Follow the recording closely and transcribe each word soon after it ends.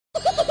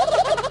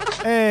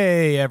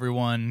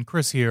everyone,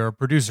 Chris here,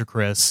 producer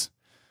Chris.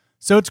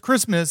 So it's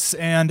Christmas,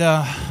 and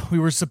we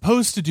were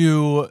supposed to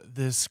do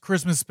this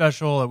Christmas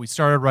special that we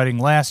started writing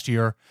last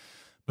year,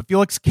 but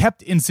Felix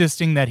kept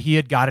insisting that he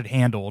had got it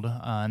handled,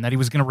 and that he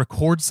was going to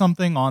record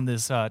something on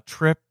this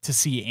trip to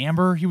see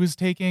Amber he was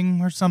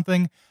taking or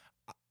something.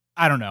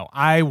 I don't know.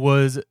 I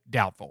was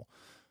doubtful.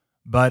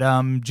 But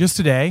just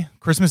today,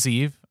 Christmas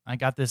Eve, I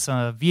got this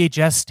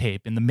VHS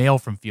tape in the mail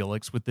from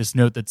Felix with this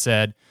note that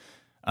said,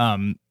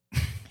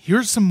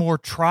 here's some more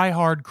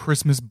try-hard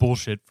Christmas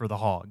bullshit for the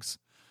hogs.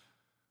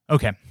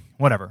 Okay,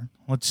 whatever.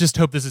 Let's just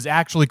hope this is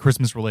actually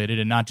Christmas-related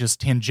and not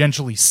just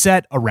tangentially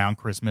set around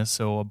Christmas,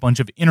 so a bunch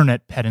of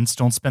internet pedants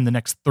don't spend the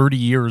next 30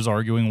 years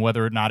arguing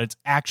whether or not it's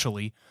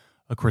actually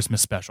a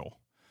Christmas special.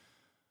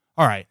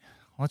 All right,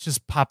 let's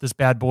just pop this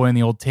bad boy in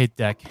the old tape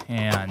deck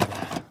and...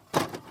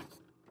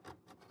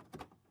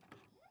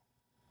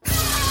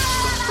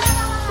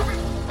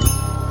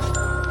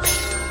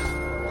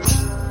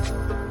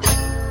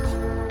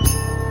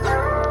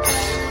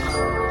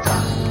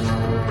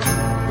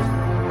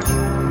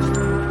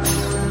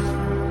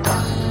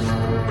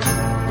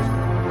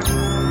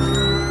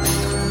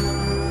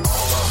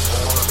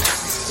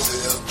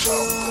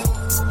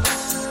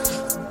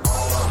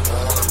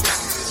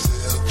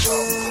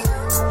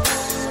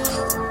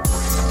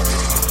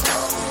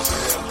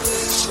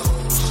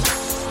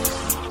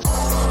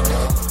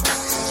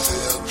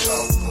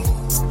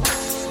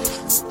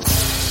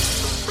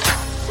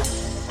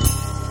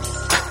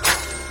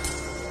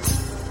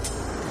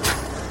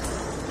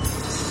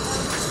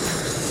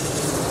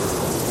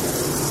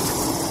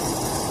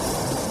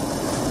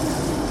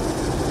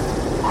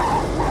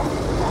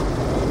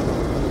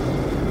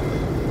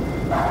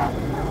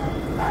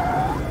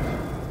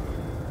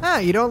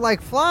 You don't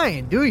like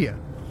flying, do you?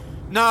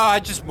 No, I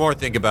just more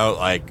think about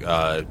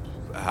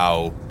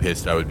how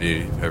pissed I would be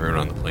if everyone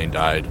on the plane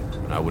died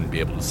and I wouldn't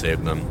be able to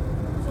save them.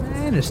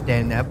 I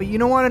understand that, but you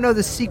don't want to know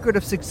the secret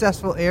of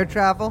successful air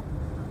travel?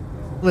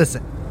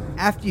 Listen,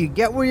 after you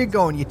get where you're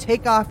going, you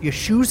take off your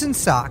shoes and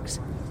socks,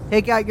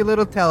 take out your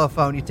little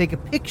telephone, you take a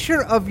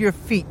picture of your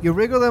feet, you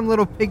wriggle them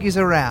little piggies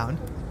around,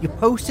 you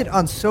post it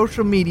on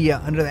social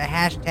media under the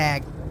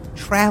hashtag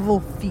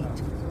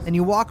 #TravelFeet. And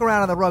you walk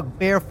around on the rug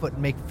barefoot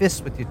and make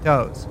fists with your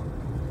toes.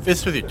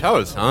 Fists with your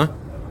toes, huh?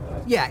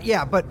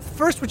 Yeah, but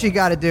first what you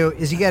got to do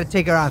is you got to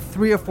take around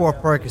 3 or 4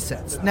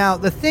 Percocets. Now,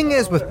 the thing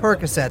is with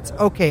Percocets,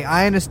 okay,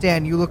 I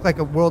understand you look like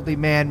a worldly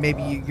man,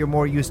 maybe you're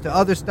more used to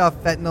other stuff,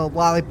 fentanyl,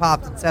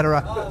 lollipops,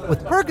 etc.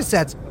 With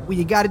Percocets, what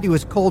you got to do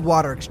is cold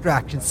water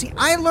extraction. See,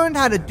 I learned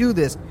how to do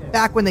this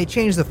back when they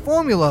changed the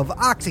formula of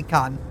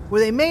OxyContin, where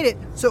they made it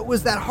so it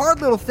was that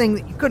hard little thing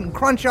that you couldn't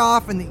crunch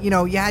off and,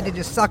 you had to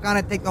just suck on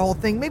it, take the whole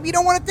thing. Maybe you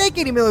don't want to take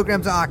 80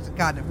 milligrams of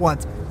OxyContin at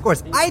once. Of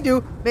course, I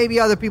do. Maybe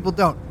other people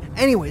don't.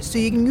 Anyway, so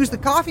you can use the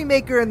coffee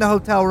maker in the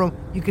hotel room.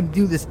 You can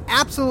do this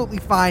absolutely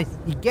fine.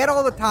 You get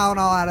all the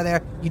Tylenol out of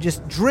there. You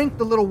just drink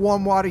the little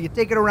warm water. You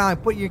take it around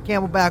and put it in your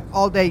Camelback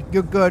all day.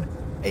 You're good.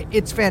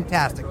 It's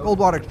fantastic. Cold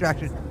water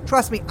extraction.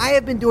 Trust me, I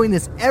have been doing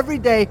this every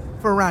day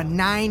for around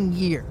 9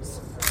 years.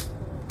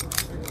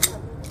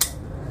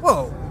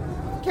 Whoa.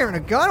 Carrying a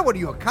gun? What are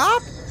you, a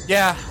cop?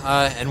 Yeah,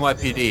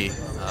 NYPD,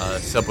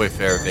 Subway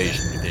Fare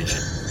Evasion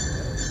Division.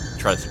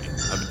 Trust me,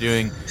 I've been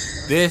doing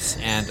this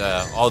and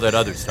all that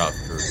other stuff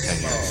for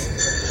 10 years.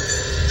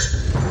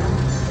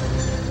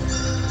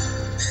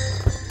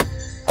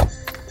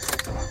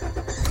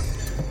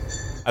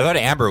 I thought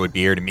Amber would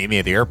be here to meet me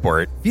at the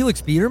airport.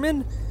 Felix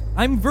Biederman?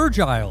 I'm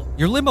Virgile,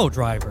 your limo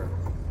driver.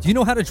 Do you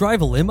know how to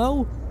drive a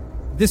limo?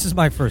 This is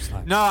my first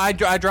time. No, I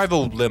drive a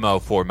limo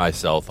for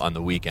myself on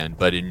the weekend,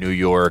 but in New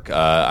York,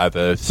 I have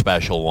a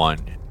special one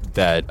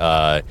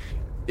that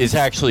is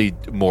actually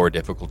more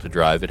difficult to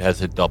drive. It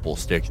has a double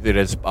stick. It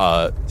has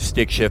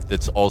stick shift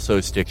that's also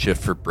stick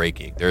shift for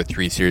braking. There are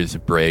 3 series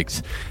of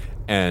brakes,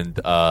 and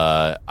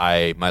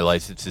my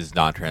license is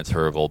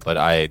non-transferable, but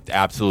I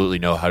absolutely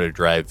know how to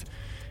drive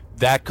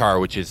that car,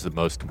 which is the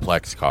most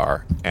complex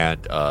car,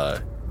 and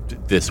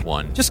this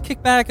one. Just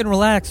kick back and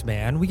relax,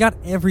 man. We got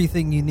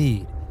everything you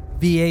need.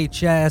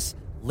 VHS,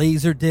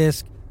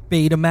 Laserdisc,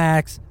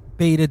 Betamax,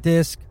 Beta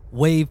Disc,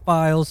 WAV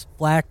files,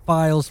 FLAC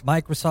files,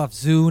 Microsoft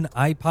Zune,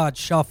 iPod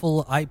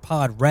Shuffle,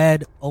 iPod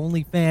Red,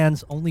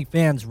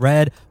 OnlyFans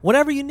Red,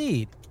 whatever you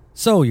need.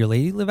 So, your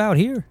lady live out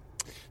here?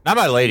 Not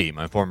my lady,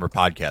 my former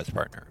podcast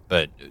partner,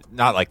 but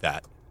not like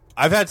that.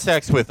 I've had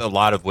sex with a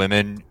lot of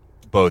women,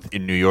 both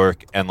in New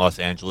York and Los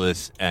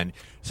Angeles, and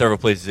several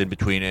places in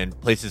between, and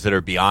places that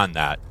are beyond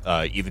that,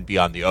 even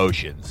beyond the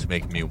oceans,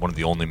 making me one of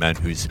the only men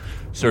who's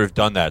sort of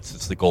done that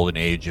since the golden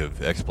age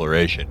of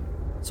exploration.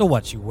 So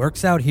what, she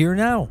works out here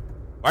now?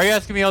 Why are you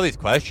asking me all these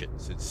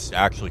questions? It's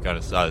actually kind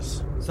of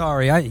sus.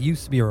 Sorry, I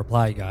used to be a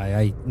reply guy.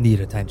 I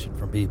need attention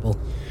from people.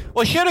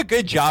 Well, she had a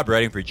good job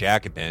writing for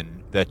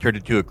Jacobin that turned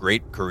into a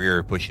great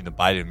career pushing the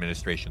Biden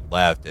administration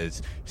left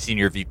as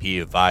Senior VP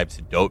of Vibes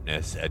and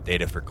Dopeness at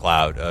Data for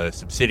Cloud, a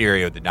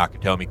subsidiary of the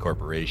Nakatomi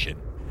Corporation.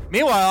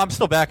 Meanwhile, I'm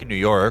still back in New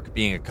York,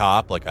 being a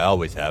cop like I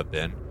always have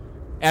been.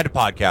 and a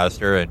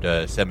podcaster and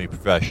a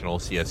semi-professional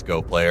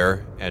CSGO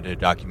player and a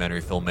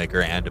documentary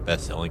filmmaker and a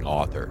best-selling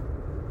author.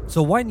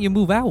 So why didn't you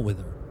move out with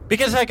her?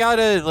 Because I got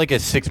a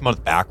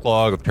 6-month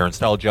backlog of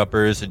turnstile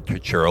jumpers and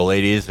churro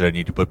ladies that I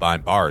need to put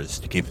behind bars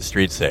to keep the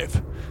streets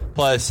safe.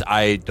 Plus,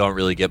 I don't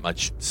really get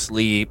much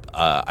sleep.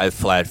 I have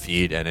flat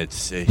feet, and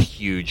it's a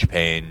huge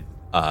pain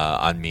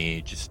on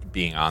me just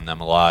being on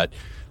them a lot.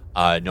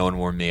 No one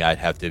warned me I'd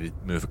have to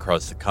move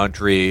across the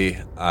country.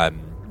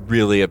 I'm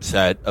really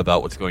upset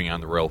about what's going on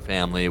in the royal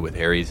family with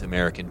Harry's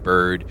American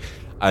bird.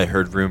 I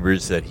heard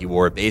rumors that he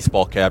wore a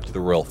baseball cap to the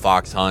royal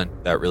fox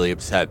hunt. That really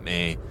upset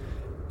me.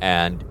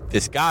 And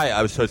this guy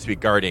I was supposed to be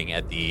guarding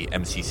at the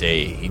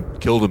MCC, he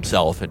killed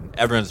himself, and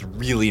everyone's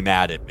really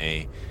mad at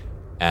me.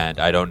 And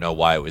I don't know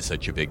why it was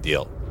such a big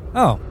deal.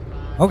 Oh,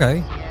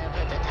 okay.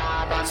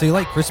 So you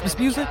like Christmas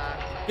music?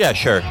 Yeah,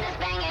 sure.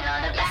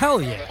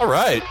 Hell yeah. All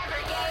right.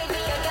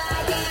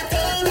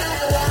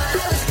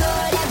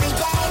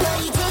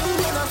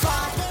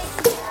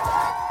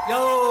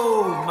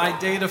 Yo, my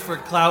data for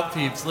Clout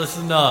Peeps,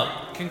 listen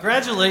up.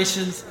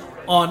 Congratulations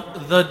on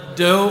the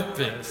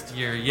dopest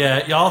year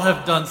yet. Y'all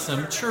have done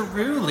some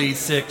truly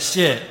sick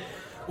shit.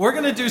 We're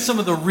going to do some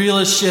of the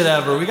realest shit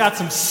ever. We got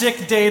some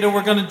sick data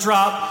we're going to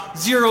drop.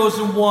 Zeros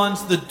and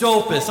ones, the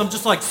dopest. I'm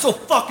just so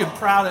fucking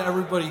proud of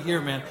everybody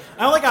here, man.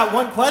 I only got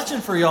one question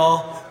for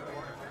y'all.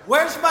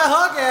 Where's my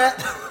hug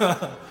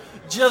at?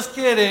 Just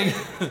kidding.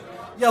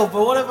 Yo,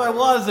 but what if I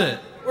wasn't?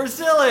 We're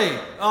silly.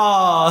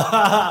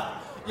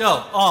 Oh,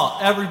 yo,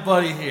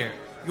 everybody here.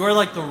 You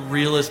are the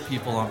realest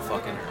people on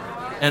fucking earth.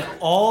 And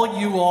all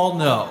you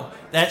know,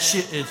 that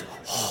shit is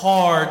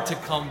hard to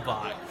come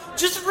by.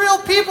 Just real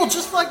people,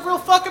 just real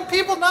fucking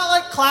people,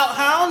 not clout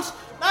hounds,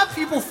 not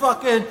people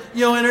fucking,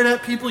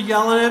 internet people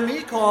yelling at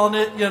me, calling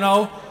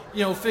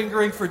it,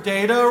 fingering for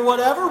data or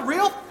whatever.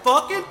 Real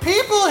fucking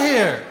people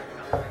here.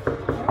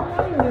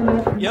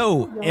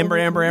 Yo,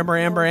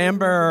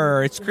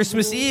 Amber. It's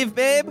Christmas Eve,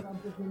 babe.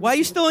 Why are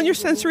you still in your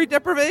sensory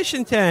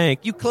deprivation tank?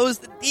 You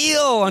closed the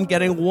deal on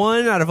getting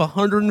 1 out of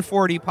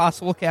 140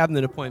 possible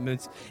cabinet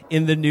appointments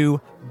in the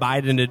new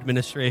Biden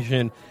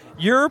administration.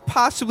 You're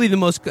possibly the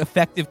most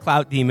effective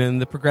clout demon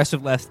the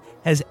progressive left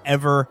has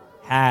ever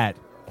had.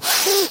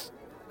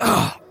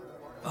 Ugh,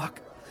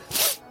 fuck.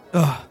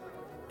 Ugh.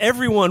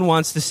 Everyone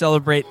wants to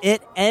celebrate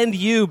it and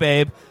you,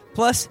 babe.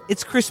 Plus,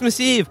 it's Christmas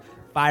Eve.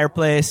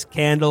 Fireplace,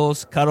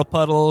 candles, cuddle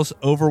puddles,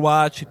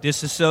 Overwatch,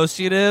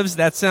 disassociatives.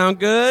 That sound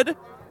good?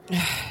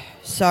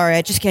 Sorry,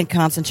 I just can't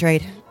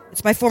concentrate.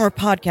 It's my former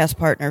podcast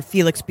partner,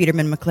 Felix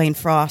Biederman McLean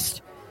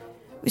Frost.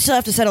 We still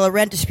have to settle a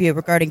rent dispute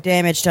regarding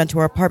damage done to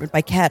our apartment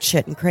by cat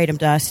shit and kratom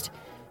dust.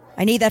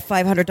 I need that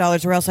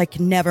 $500 or else I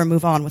can never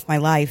move on with my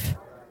life.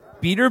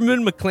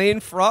 Biederman McLean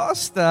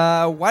Frost?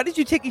 Why did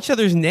you take each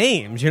other's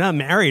names? You're not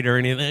married or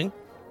anything.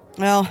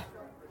 Well,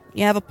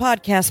 you have a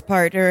podcast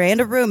partner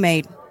and a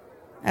roommate.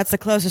 That's the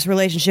closest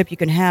relationship you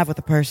can have with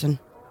a person.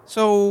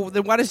 So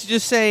then why does it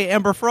just say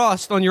Amber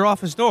Frost on your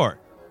office door?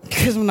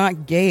 Because I'm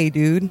not gay,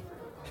 dude.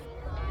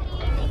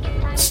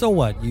 So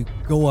what? You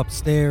go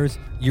upstairs,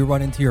 you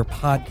run into your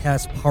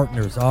podcast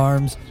partner's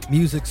arms,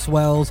 music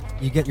swells,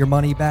 you get your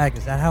money back.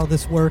 Is that how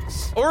this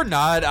works? Or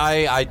not.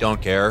 I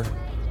don't care.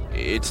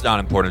 It's not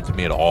important to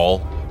me at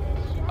all.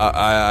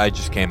 I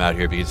just came out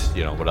here because,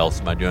 what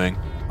else am I doing?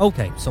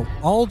 Okay, so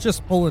I'll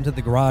just pull into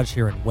the garage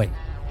here and wait.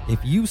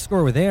 If you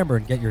score with Amber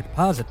and get your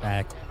deposit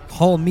back,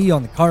 call me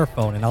on the car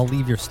phone and I'll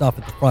leave your stuff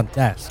at the front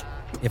desk.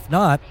 If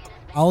not,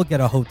 I'll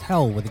get a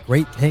hotel with a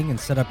great ping and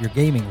set up your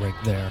gaming rig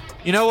there.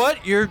 You know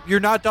what? You're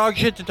not dog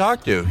shit to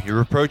talk to.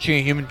 You're approaching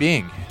a human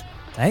being.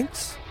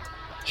 Thanks.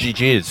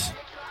 GG's.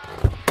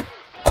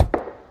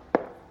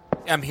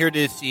 I'm here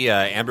to see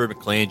Amber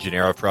McLean,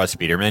 Gennaro Frost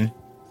Biederman.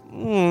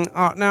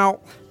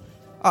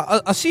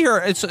 I see here,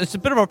 it's a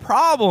bit of a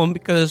problem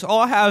because all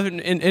I have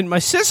in my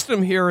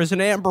system here is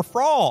an Amber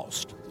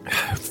Frost.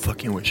 I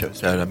fucking wish I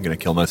was dead. I'm going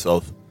to kill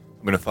myself.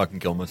 I'm going to fucking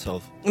kill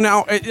myself.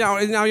 Now,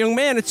 young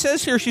man, it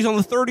says here she's on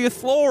the 30th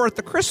floor at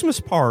the Christmas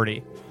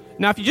party.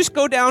 Now, if you just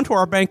go down to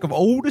our bank of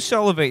oldest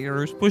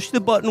elevators, push the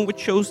button which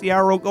shows the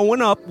arrow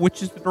going up,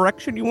 which is the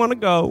direction you want to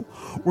go.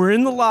 We're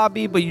in the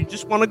lobby, but you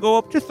just want to go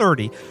up to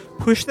 30.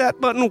 Push that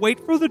button, wait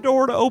for the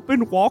door to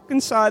open, walk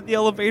inside the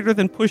elevator,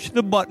 then push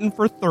the button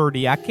for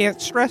 30. I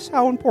can't stress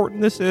how important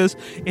this is.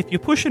 If you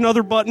push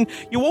another button,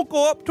 you won't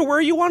go up to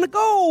where you want to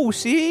go,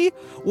 see?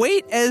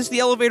 Wait as the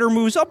elevator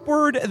moves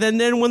upward, and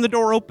then when the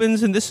door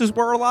opens, and this is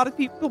where a lot of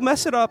people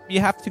mess it up, you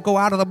have to go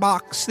out of the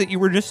box that you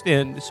were just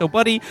in. So,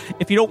 buddy,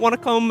 if you don't want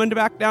to come and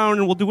back down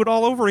and we'll do it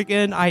all over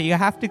again, you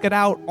have to get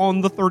out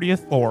on the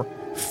 30th floor.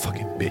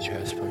 Fucking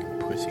bitch-ass fucking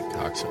pussy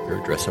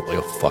cocksucker dressed up like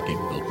a fucking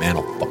milkman.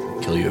 I'll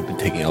fucking kill you. I've been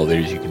taking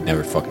elevators you can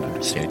never fucking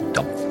understand, you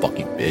dumb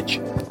fucking bitch.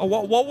 Oh,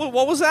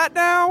 what was that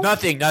now?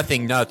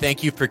 Nothing. No,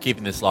 thank you for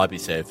keeping this lobby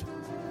safe.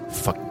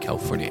 Fucking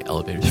California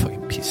elevators,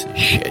 fucking piece of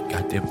shit.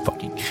 Goddamn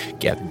fucking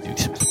Gavin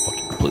Newsom's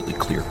fucking completely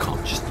clear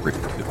comp, just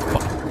ripping through the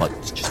fucking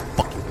buttons, just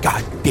fucking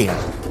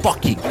goddamn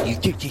fucking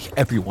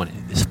everyone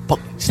in this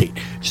fucking state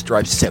just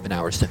drives 7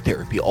 hours to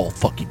therapy all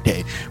fucking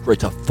day,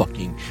 writes a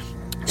fucking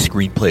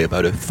screenplay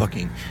about a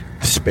fucking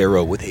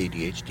sparrow with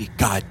ADHD.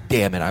 God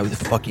damn it, I was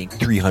fucking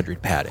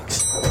 300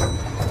 paddocks.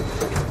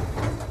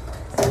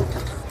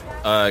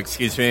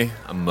 Excuse me,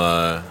 I'm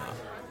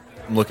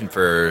looking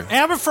for...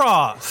 Amber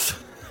Frost!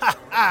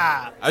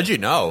 How'd you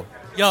know?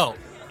 Yo,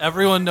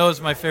 everyone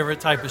knows my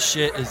favorite type of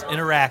shit is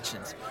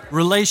interactions.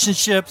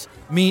 Relationships,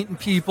 meeting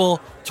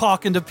people,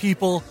 talking to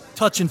people,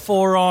 touching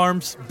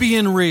forearms,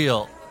 being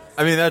real.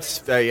 I mean, that's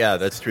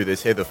true. They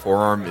say the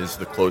forearm is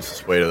the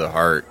closest way to the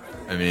heart.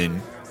 I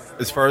mean,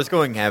 as far as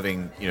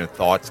having,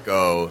 thoughts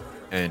go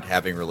and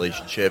having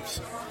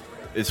relationships,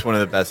 it's one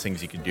of the best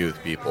things you can do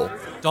with people.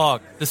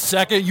 Dog, the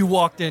second you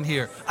walked in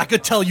here, I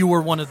could tell you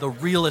were one of the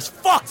realest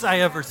fucks I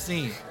ever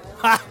seen.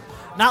 Ha!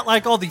 Not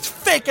like all these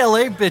fake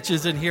LA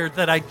bitches in here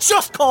that I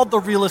just called the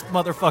realest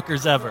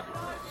motherfuckers ever.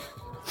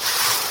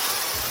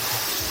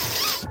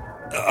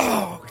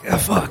 Oh,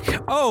 fuck.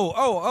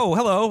 Oh,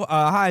 hello.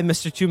 Hi,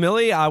 Mr. 2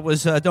 Milli. I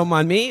was, don't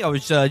mind me, I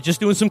was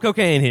just doing some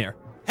cocaine here.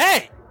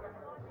 Hey!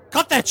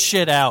 Cut that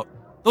shit out.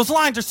 Those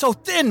lines are so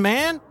thin,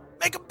 man.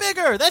 Make them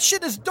bigger. That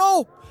shit is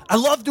dope. I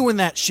love doing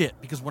that shit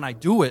because when I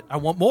do it, I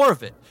want more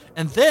of it.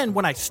 And then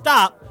when I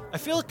stop, I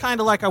feel kind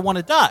of like I want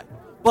to die.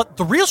 But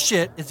the real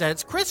shit is that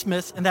it's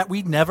Christmas and that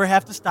we never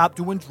have to stop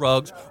doing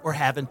drugs or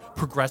having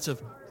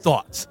progressive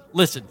thoughts.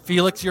 Listen,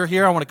 Felix, you're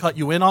here. I want to cut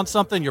you in on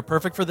something. You're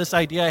perfect for this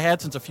idea I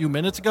had since a few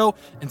minutes ago.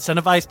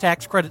 Incentivized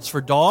tax credits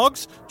for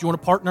dogs. Do you want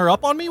to partner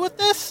up on me with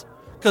this?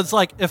 Because,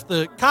 if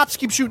the cops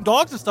keep shooting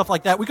dogs and stuff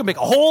like that, we can make a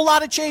whole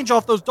lot of change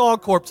off those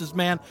dog corpses,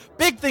 man.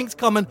 Big things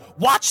coming.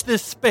 Watch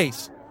this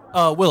space.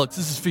 Willix,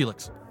 this is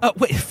Felix.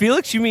 Wait,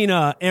 Felix? You mean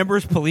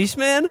Amber's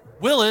policeman?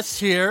 Willis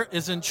here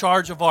is in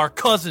charge of our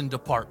cousin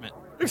department.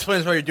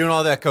 Explains why you're doing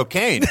all that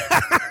cocaine.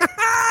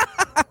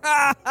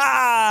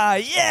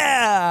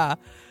 Yeah,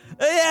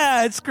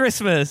 it's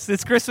Christmas.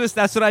 It's Christmas.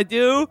 That's what I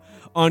do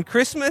on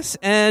Christmas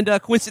and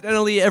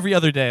coincidentally every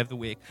other day of the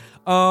week.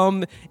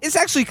 It's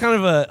actually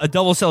kind of a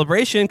double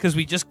celebration because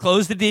we just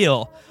closed the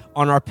deal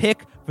on our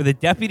pick for the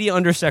Deputy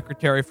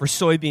Undersecretary for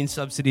Soybean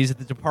Subsidies at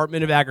the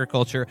Department of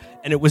Agriculture,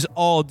 and it was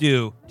all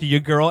due to your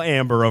girl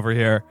Amber over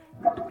here.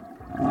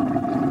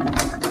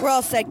 We're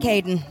all set,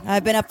 Caden.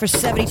 I've been up for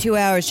 72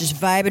 hours just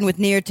vibing with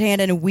Neartanda,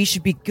 and we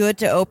should be good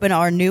to open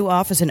our new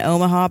office in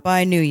Omaha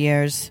by New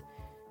Year's.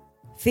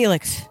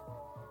 Felix,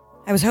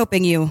 I was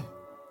hoping you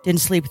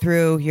didn't sleep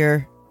through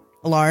your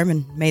alarm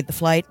and made the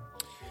flight.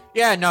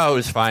 Yeah, no, it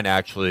was fine,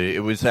 actually. It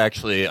was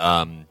actually,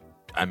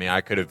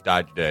 I could have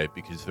died today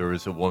because there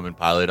was a woman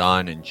pilot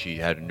on and she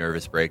had a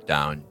nervous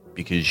breakdown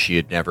because she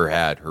had never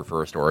had her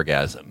first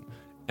orgasm.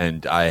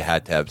 And I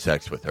had to have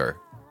sex with her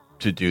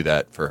to do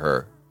that for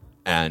her.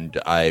 And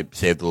I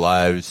saved the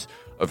lives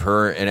of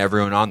her and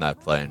everyone on that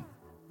plane.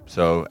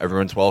 So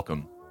everyone's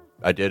welcome.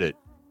 I did it.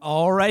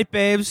 All right,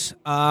 babes.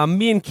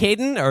 Me and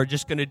Caden are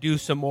just going to do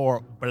some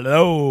more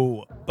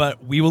blow,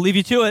 but we will leave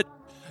you to it.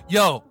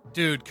 Yo,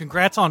 dude,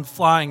 congrats on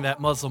flying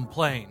that Muslim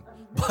plane.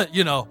 But,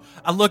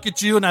 I look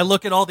at you and I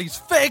look at all these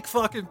fake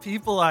fucking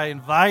people I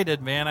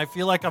invited, man. I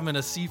feel like I'm in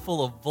a sea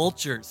full of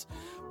vultures.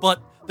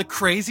 But the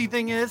crazy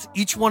thing is,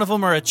 each one of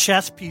them are a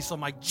chess piece on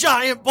my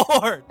giant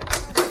board.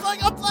 It's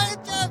like I'm playing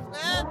chess,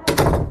 man.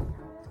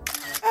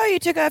 Oh, you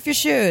took off your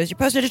shoes. You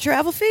posted a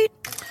travel feed?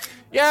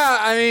 Yeah,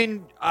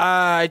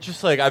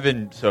 I've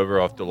been sober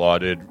off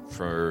Dilaudid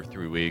for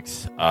 3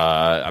 weeks.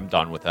 I'm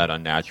done with that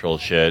unnatural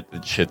shit,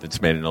 the shit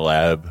that's made in the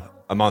lab.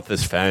 I'm off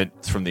this fent.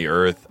 It's from the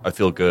earth. I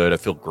feel good. I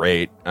feel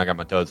great. I got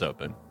my toes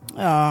open.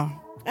 Oh,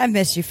 I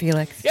miss you,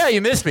 Felix. Yeah,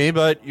 you miss me,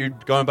 but you're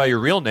going by your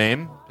real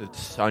name.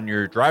 It's on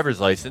your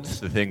driver's license,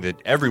 the thing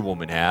that every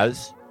woman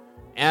has.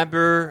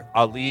 Amber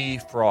Ali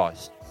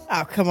Frost.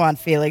 Oh, come on,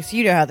 Felix.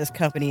 You know how this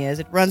company is.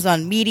 It runs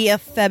on media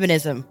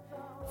feminism.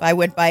 If I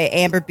went by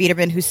Amber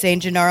Biederman, Hussein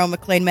Gennaro,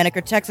 McLean,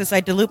 Menaker, Texas,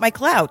 I'd dilute my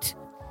clout.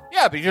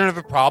 Yeah, but you don't have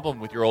a problem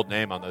with your old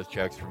name on those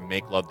checks from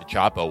Make Love the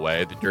Chapo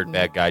way, the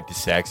dirtbag guide to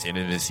sex,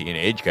 intimacy, and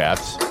age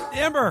gaps.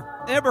 Amber,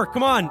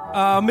 come on.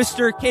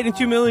 Mr. Caden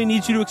 2 Million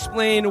needs you to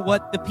explain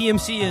what the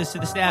PMC is to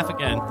the staff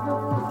again.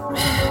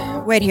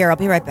 Wait here. I'll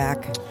be right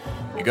back.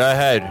 You go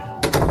ahead.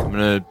 I'm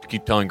going to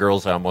keep telling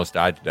girls I almost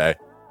died today.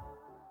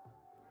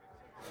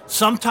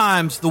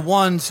 Sometimes the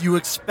ones you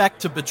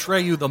expect to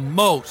betray you the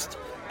most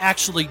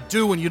actually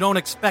do, and you don't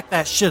expect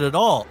that shit at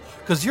all.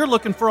 Because you're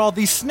looking for all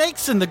these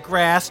snakes in the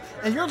grass,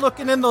 and you're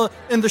looking in the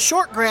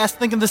short grass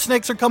thinking the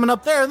snakes are coming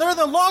up there, and they're in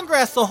the long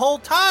grass the whole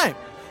time.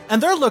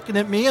 And they're looking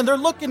at me, and they're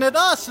looking at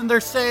us, and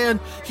they're saying,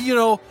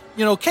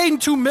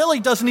 Caden 2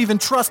 Milli doesn't even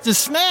trust his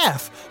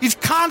snaff. He's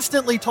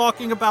constantly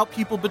talking about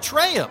people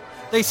betray him.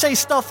 They say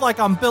stuff like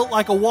I'm built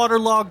like a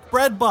waterlogged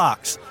bread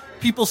box.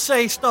 People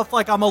say stuff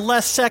like I'm a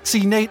less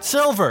sexy Nate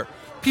Silver.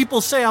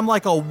 People say I'm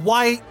like a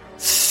white,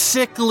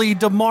 sickly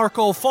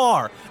DeMarco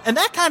Farr. And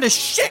that kind of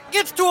shit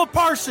gets to a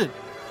person.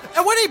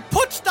 And when he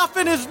puts stuff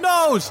in his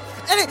nose,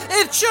 and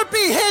it should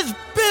be his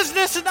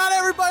business and not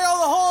everybody on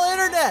the whole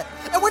internet.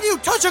 And when you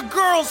touch a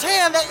girl's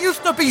hand that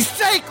used to be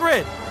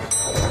sacred.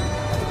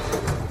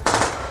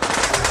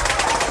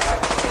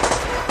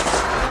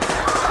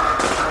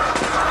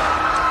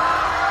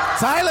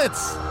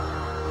 Silence!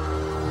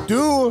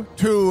 Due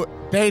to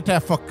Data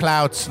for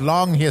Clout's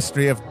long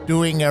history of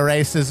doing a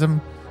racism,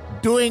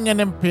 doing an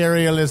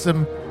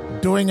imperialism,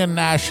 doing a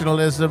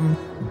nationalism,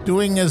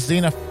 doing a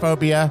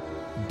xenophobia,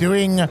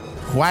 doing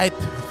white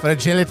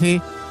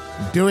fragility,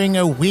 doing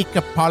a weak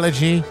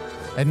apology,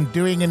 and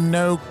doing a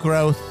no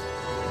growth,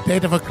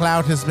 Data for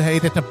Clout has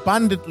made it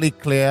abundantly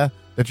clear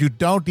that you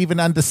don't even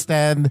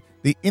understand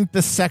the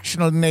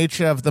intersectional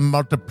nature of the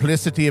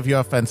multiplicity of your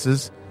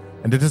offenses,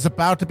 and it is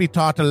about to be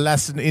taught a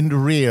lesson in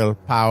real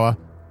power.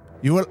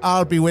 You will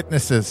all be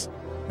witnesses,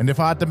 and if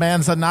our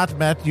demands are not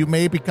met, you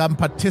may become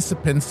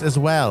participants as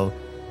well.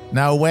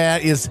 Now, where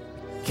is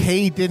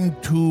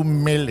Caden 2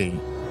 Millie?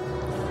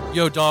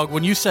 Yo, dog,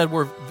 when you said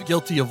we're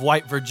guilty of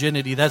white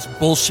virginity, that's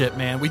bullshit,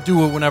 man. We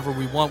do it whenever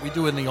we want. We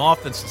do it in the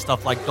office and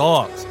stuff like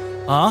dogs.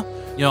 Huh?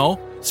 You know,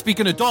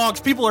 speaking of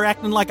dogs, people are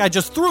acting like I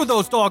just threw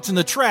those dogs in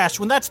the trash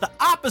when that's the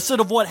opposite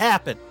of what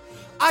happened.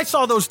 I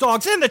saw those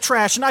dogs in the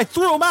trash and I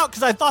threw them out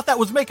because I thought that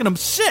was making them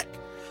sick.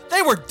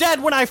 They were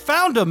dead when I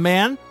found them,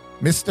 man.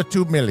 Mr.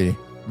 2 Millie,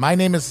 my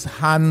name is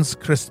Hans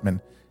Christman,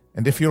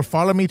 and if you'll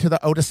follow me to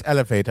the Otis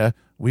elevator,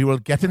 we will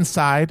get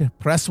inside,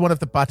 press one of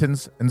the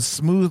buttons, and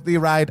smoothly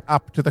ride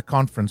up to the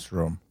conference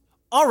room.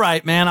 All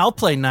right, man, I'll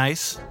play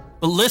nice.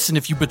 But listen,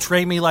 if you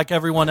betray me like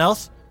everyone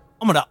else,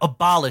 I'm going to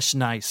abolish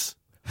nice.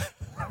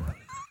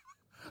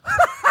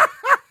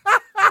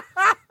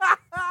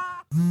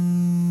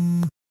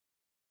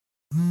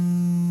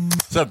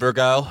 What's up,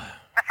 Virgile?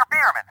 Mr.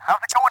 Bierman, how's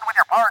it going with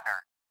your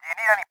partner? Do you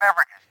need any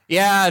beverages?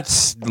 Yeah,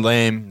 it's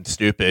lame and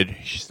stupid.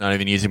 She's not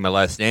even using my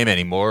last name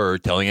anymore or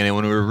telling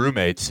anyone we were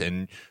roommates,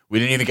 and we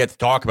didn't even get to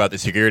talk about the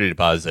security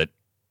deposit.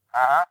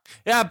 Uh-huh.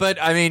 Yeah,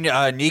 but, I mean,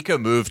 Nico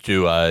moved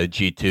to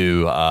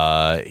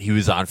G2. He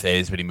was on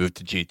phase, but he moved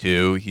to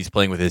G2. He's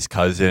playing with his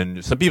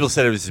cousin. Some people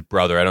said it was his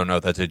brother. I don't know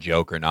if that's a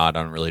joke or not.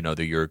 I don't really know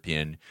the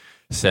European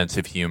sense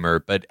of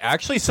humor. But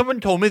actually, someone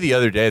told me the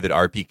other day that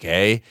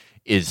RPK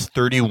is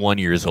 31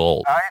 years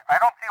old. I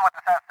don't see what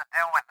this has to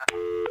do with the...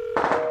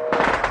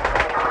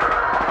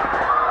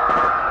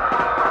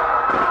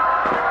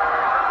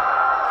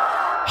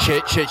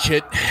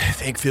 Shit.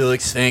 Thank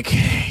Felix, thank.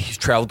 You've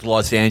traveled to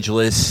Los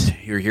Angeles.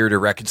 You're here to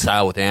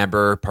reconcile with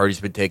Amber. Party's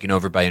been taken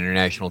over by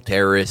international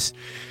terrorists.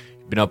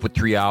 You've been up with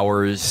 3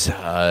 hours.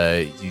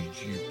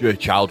 Your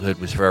childhood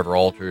was forever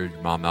altered.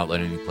 Your mom not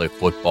letting you play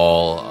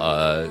football.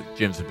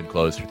 Gyms have been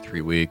closed for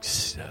 3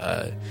 weeks.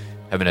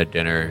 Haven't had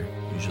dinner.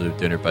 Usually have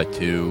dinner by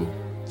 2.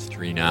 It's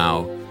 3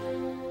 now.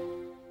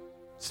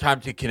 It's time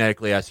to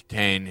kinetically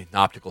ascertain an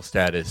optical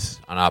status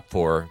on Op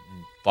 4 and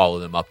follow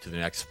them up to the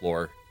next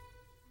floor.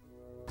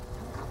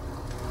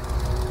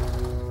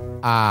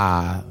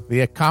 Ah,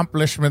 the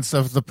accomplishments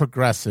of the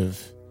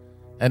progressive.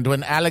 And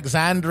when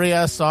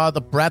Alexandria saw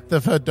the breadth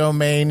of her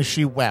domain,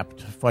 she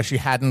wept, for she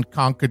hadn't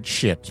conquered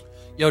shit.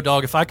 Yo,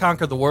 dog, if I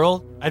conquered the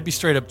world, I'd be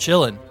straight up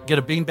chilling. Get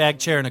a beanbag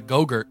chair and a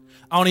Go-Gurt.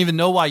 I don't even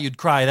know why you'd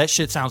cry. That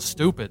shit sounds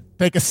stupid.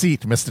 Take a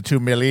seat, Mr.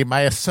 2 Millie.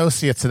 My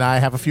associates and I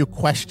have a few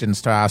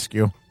questions to ask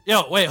you.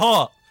 Yo, wait, hold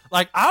up.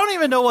 Like, I don't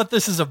even know what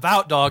this is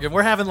about, dog, and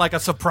we're having, like, a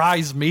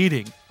surprise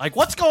meeting. Like,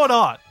 what's going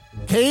on?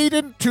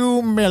 Caden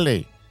 2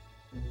 Millie.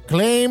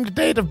 Claimed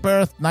date of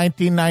birth,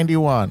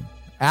 1991.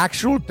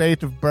 Actual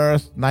date of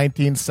birth,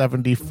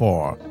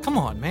 1974. Come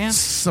on, man.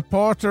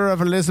 Supporter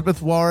of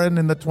Elizabeth Warren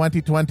in the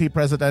 2020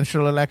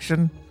 presidential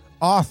election.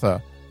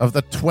 Author of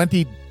the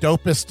 20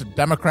 Dopest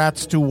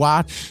Democrats to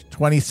Watch,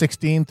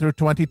 2016 through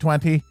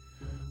 2020.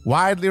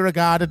 Widely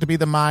regarded to be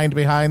the mind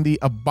behind the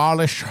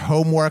Abolish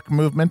Homework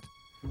movement.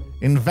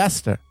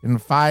 Investor in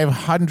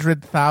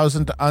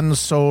 500,000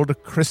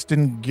 unsold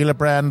Kristen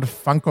Gillibrand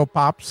Funko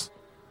Pops.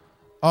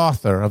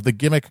 Author of the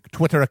gimmick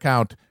Twitter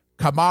account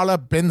Kamala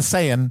Bin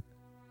Sayin,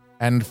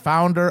 and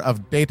founder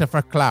of Data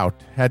for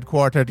Clout,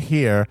 headquartered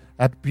here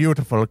at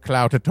beautiful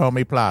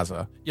Cloutatomi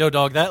Plaza. Yo,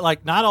 dog, that,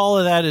 like, not all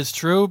of that is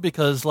true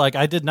because, like,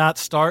 I did not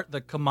start the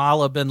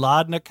Kamala Bin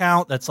Laden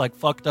account that's, like,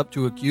 fucked up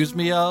to accuse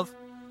me of.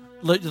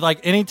 Like,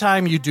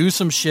 anytime you do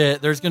some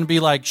shit, there's going to be,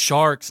 like,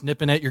 sharks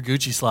nipping at your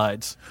Gucci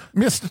slides.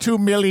 Mr. 2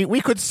 Millie,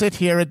 we could sit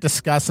here and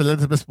discuss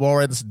Elizabeth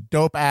Warren's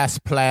dope-ass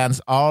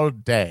plans all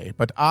day,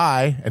 but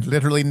I, and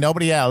literally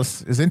nobody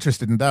else, is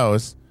interested in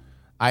those.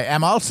 I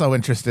am also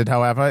interested,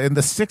 however, in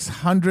the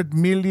 600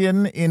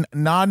 million in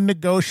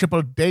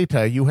non-negotiable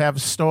data you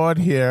have stored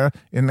here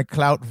in the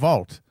Clout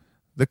Vault.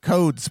 The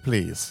codes,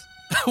 please.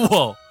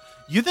 Whoa.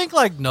 You think,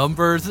 like,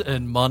 numbers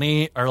and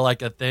money are,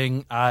 like, a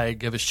thing I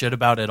give a shit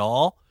about at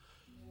all?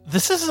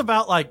 This is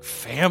about, like,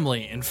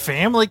 family, and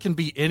family can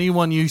be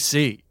anyone you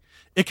see.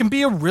 It can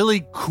be a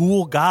really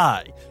cool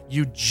guy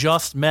you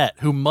just met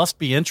who must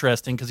be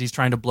interesting because he's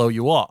trying to blow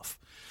you off.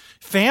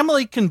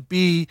 Family can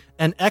be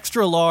an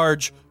extra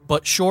large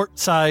but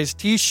short-sized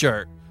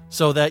t-shirt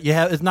so that you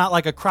have it's not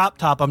like a crop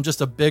top, I'm just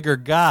a bigger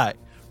guy,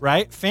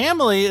 right?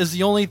 Family is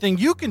the only thing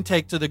you can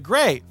take to the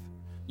grave.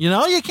 You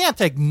know, you can't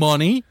take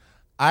money.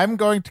 I'm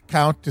going to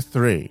count to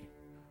 3.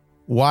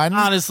 1.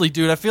 Honestly,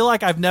 dude, I feel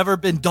like I've never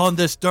been done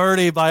this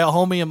dirty by a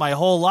homie in my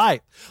whole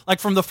life. Like,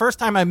 from the first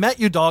time I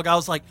met you, dog, I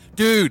was like,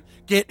 dude,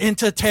 get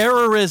into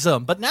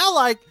terrorism. But now,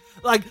 like,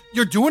 Like,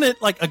 you're doing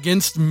it, like,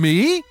 against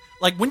me?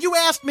 Like, when you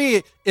asked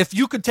me if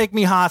you could take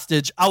me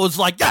hostage, I was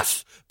like,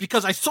 yes,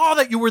 because I saw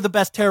that you were the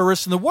best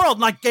terrorist in the world,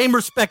 and like, game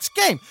respects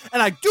game.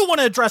 And I do want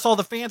to address all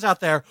the fans out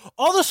there,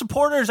 all the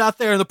supporters out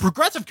there in the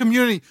progressive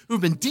community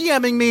who've been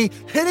DMing me,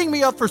 hitting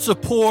me up for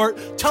support,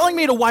 telling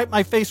me to wipe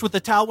my face with a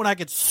towel when I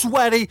get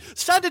sweaty,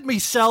 sending me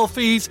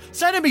selfies,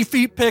 sending me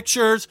feet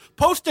pictures,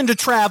 posting to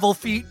travel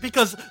feet,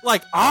 because,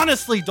 like,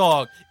 honestly,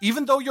 dog,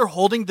 even though you're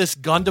holding this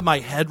gun to my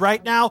head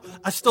right now,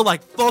 I still,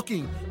 like,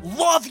 fucking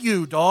love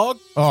you, dog.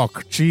 Oh,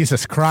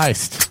 Jesus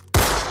Christ.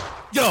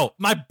 Yo,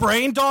 my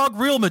brain, dog,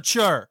 real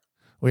mature.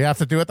 We have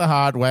to do it the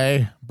hard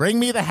way. Bring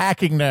me the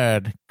hacking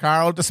nerd.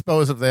 Carl,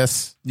 dispose of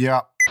this.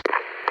 Yeah.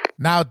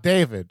 Now,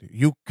 David,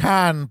 you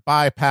can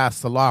bypass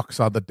the locks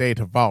on the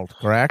data vault,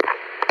 correct?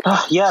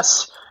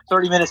 Yes.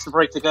 30 minutes to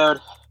break the code.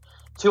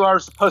 2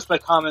 hours to post my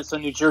comments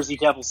on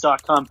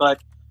NewJerseyDevils.com, but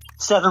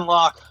 7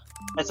 lock.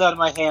 That's out of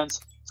my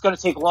hands. It's going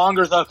to take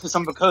longer, though, because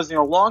I'm composing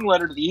a long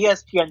letter to the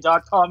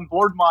ESPN.com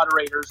board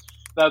moderators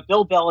about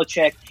Bill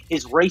Belichick,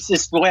 his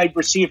racist wide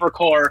receiver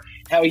core,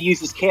 how he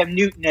uses Cam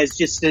Newton as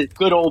just a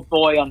good old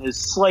boy on his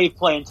slave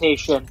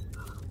plantation.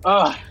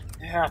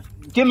 Yeah.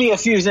 Give me a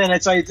few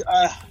minutes.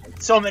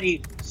 So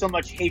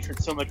much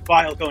hatred, so much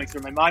bile going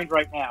through my mind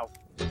right now.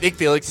 Think,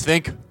 Felix,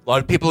 think. A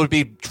lot of people would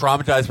be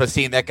traumatized by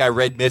seeing that guy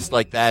red mist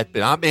like that, but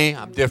not me.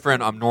 I'm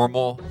different. I'm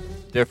normal.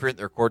 Different.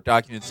 Their court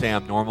documents say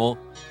I'm normal.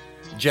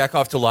 Jack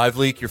off to live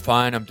leak. You're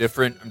fine. I'm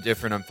different.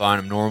 I'm fine.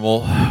 I'm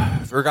normal.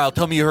 Virgile,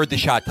 tell me you heard the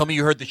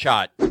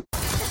shot.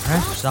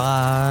 Fresh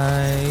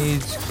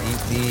sides,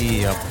 keep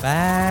me up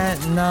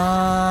at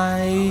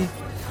night.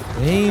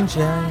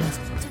 Angels,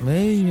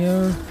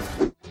 mayor.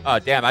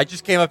 Damn, I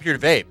just came up here to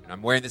vape.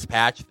 I'm wearing this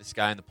patch this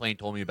guy on the plane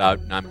told me about,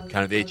 and I'm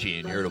kind of itchy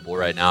and irritable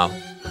right now.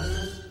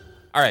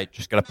 All right,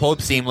 just got to pull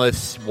up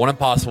Seamless, 1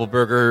 Impossible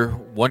Burger,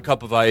 1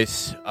 cup of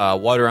ice,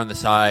 water on the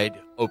side,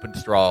 open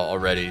straw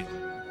already,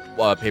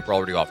 paper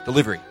already off.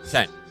 Delivery,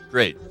 sent.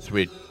 Great,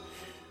 sweet.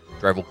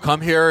 Driver will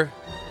come here.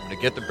 I'm going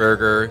to get the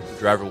burger. The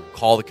driver will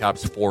call the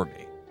cops for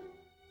me.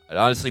 I'd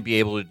honestly be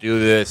able to do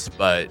this,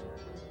 but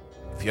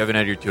if you haven't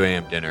had your 2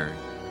 a.m. dinner,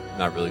 I'm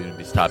not really going to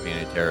be stopping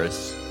any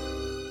terrorists.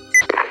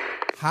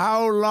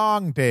 How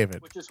long,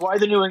 David? Which is why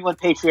the New England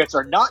Patriots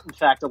are not, in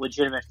fact, a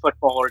legitimate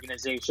football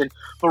organization,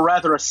 but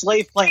rather a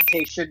slave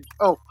plantation.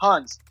 Oh,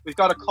 Hans, we've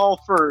got a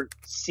call for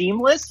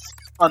Seamless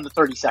on the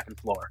 32nd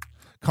floor.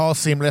 Call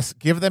Seamless,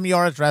 give them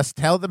your address,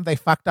 tell them they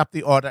fucked up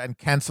the order and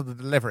cancel the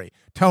delivery.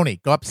 Tony,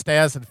 go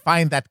upstairs and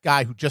find that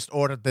guy who just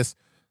ordered this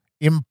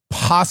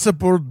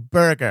impossible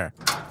burger.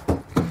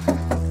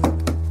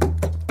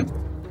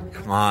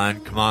 Come on,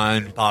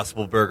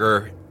 Impossible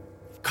Burger.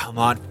 Come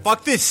on,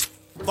 fuck this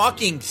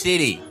fucking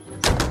city.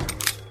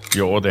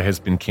 Your order has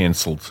been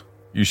cancelled.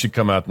 You should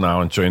come out now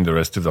and join the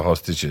rest of the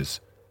hostages.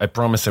 I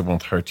promise I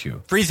won't hurt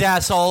you. Freeze,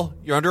 asshole.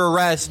 You're under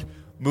arrest.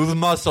 Move a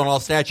muscle and I'll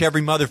snatch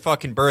every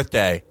motherfucking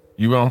birthday.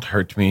 You won't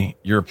hurt me.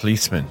 You're a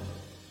policeman.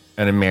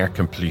 An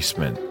American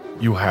policeman.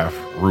 You have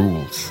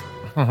rules.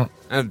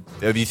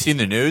 Have you seen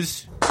the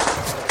news?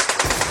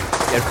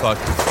 Get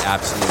fucked, you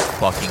absolute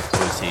fucking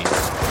pussy. You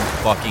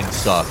fucking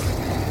suck.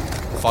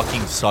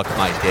 Fucking suck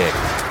my dick.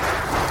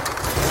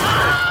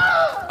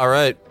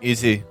 Alright,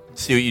 easy.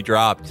 Let's see what you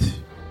dropped.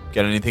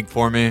 Got anything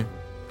for me?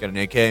 Got an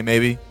AK,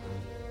 maybe?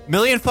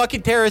 Million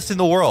fucking terrorists in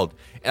the world.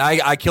 And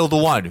I killed the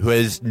one who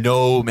has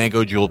no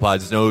mango jewel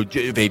pods, no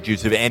vape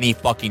juice of any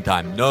fucking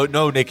time.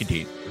 No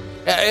nicotine.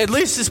 At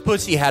least this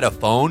pussy had a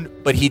phone,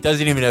 but he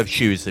doesn't even have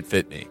shoes that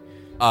fit me.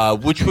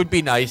 Which would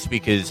be nice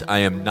because I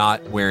am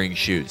not wearing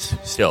shoes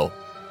still.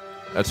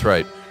 That's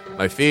right.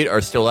 My feet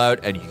are still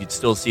out and you can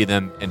still see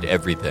them and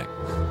everything.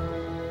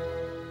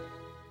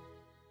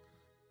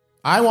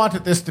 I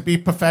wanted this to be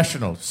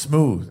professional,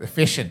 smooth,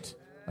 efficient.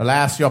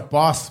 Alas, your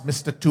boss,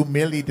 Mr. 2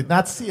 Milli, did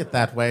not see it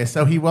that way,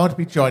 so he won't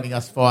be joining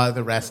us for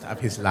the rest of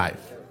his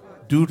life,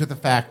 due to the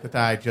fact that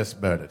I just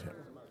murdered him.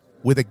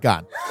 With a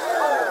gun.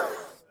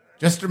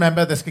 Just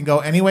remember, this can go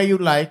any way you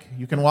like.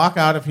 You can walk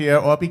out of here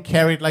or be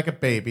carried like a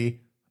baby,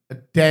 a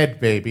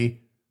dead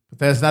baby, but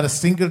there's not a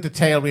single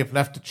detail we have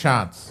left to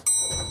chance.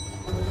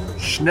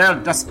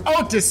 Schnell, das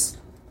Otis!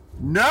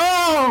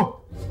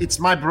 No! It's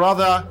my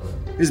brother.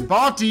 His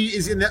body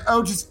is in the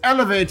Otis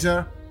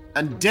elevator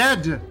and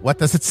dead. What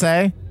does it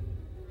say?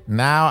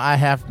 Now I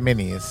have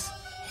minis.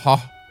 Ha,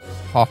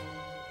 ha,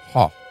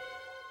 ha.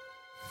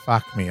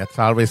 Fuck me, it's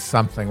always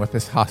something with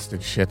this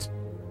hostage shit.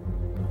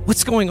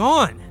 What's going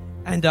on?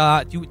 And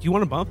do you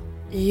want a bump?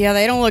 Yeah,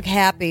 they don't look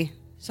happy.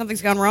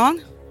 Something's gone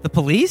wrong? The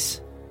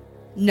police?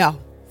 No,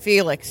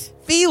 Felix.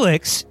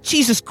 Felix?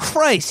 Jesus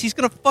Christ, he's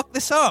gonna fuck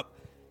this up.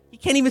 He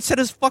can't even set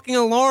his fucking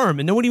alarm,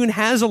 and no one even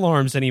has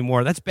alarms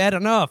anymore. That's bad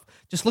enough.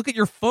 Just look at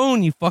your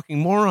phone, you fucking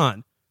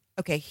moron.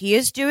 Okay, he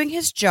is doing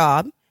his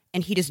job,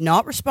 and he does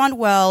not respond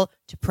well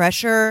to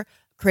pressure,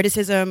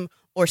 criticism,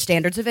 or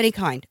standards of any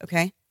kind,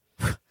 okay?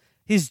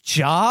 His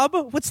job?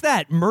 What's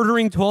that?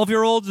 Murdering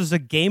 12-year-olds as a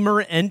gamer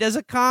and as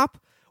a cop?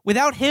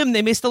 Without him,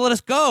 they may still let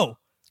us go.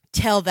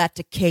 Tell that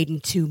to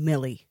Caden 2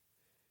 Milli.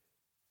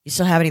 You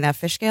still have any of that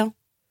fish scale?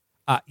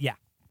 Yeah.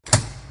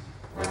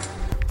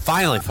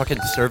 Finally,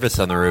 fucking service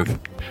on the roof.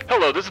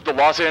 Hello, this is the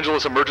Los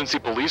Angeles Emergency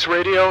Police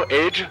Radio.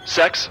 Age,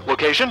 sex,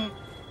 location?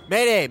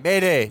 Mayday,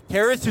 mayday.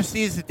 Terrorists who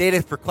seized the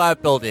data for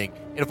cloud building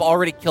and have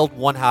already killed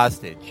one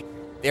hostage.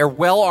 They're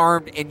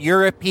well-armed and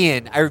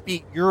European. I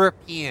repeat,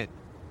 European.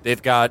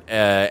 They've got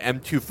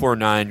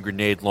M249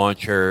 grenade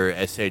launcher,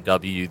 SAW,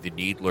 the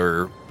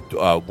Needler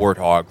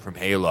Warthog from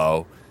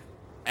Halo.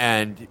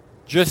 And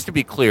just to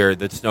be clear,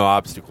 that's no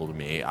obstacle to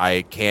me.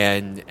 I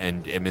can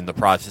and am in the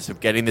process of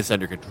getting this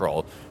under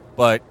control.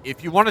 But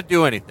if you want to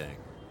do anything,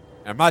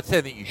 and I'm not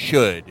saying that you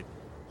should,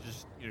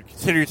 just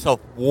consider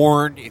yourself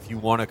warned if you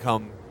want to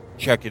come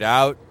check it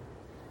out.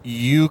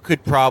 You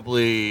could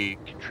probably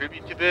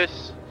contribute to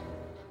this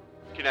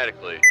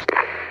kinetically.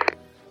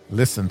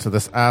 Listen to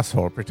this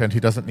asshole pretend he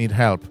doesn't need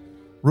help.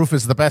 Roof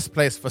is the best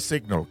place for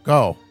signal.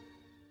 Go.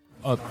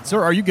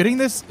 Sir, are you getting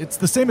this? It's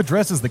the same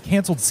address as the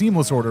canceled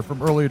Seamless order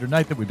from earlier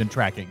tonight that we've been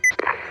tracking.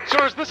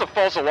 Sir, is this a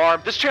false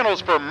alarm? This channel is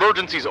for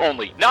emergencies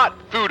only, not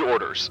food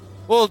orders.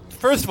 Well,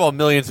 first of all,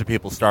 millions of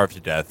people starve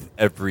to death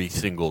every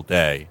single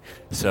day,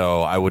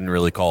 so I wouldn't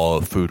really call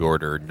a food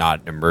order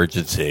not an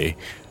emergency.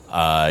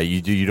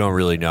 You don't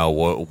really know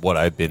what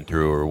I've been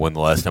through or when the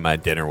last time I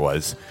had dinner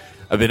was.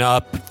 I've been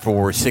up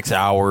for 6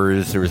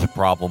 hours. There was a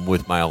problem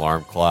with my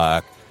alarm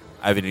clock.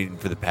 I haven't eaten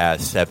for the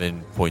past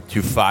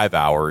 7.25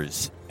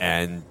 hours,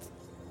 and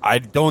I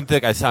don't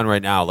think I sound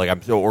right now like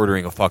I'm still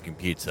ordering a fucking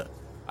pizza.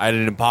 I had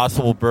an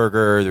Impossible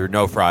Burger. There were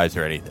no fries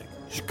or anything.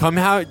 Just come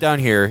out down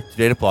here to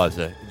Data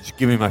Plaza and just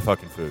give me my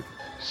fucking food.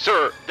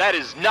 Sir, that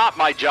is not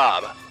my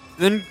job.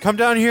 Then come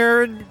down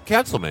here and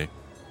cancel me.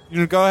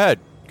 Go ahead.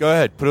 Go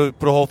ahead. Put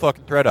a whole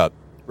fucking thread up.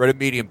 Write a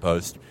Medium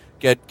post.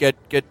 Get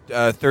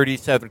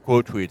 37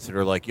 quote tweets that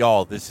are like,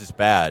 y'all, this is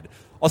bad.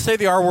 I'll say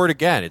the R word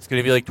again. It's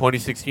going to be like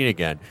 2016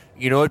 again.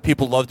 You know what?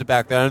 People loved it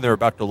back then, and they're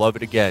about to love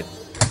it again.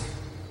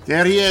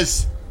 There he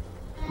is.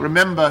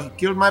 Remember, he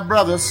killed my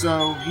brother,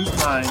 so he's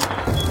mine.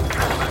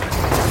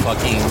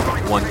 Fucking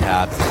one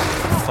tap.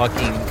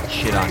 Fucking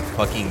shit on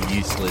fucking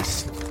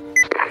useless.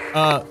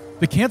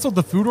 The canceled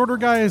the food order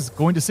guy is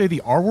going to say the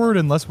R word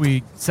unless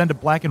we send it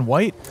black and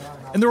white.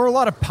 And there were a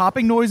lot of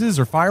popping noises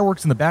or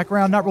fireworks in the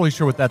background. Not really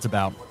sure what that's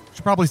about.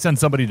 Should probably send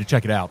somebody to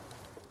check it out.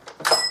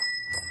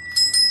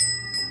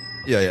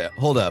 Yeah.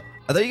 Hold up.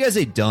 I thought you guys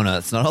ate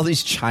donuts, not all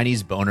these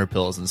Chinese boner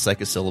pills and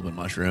psilocybin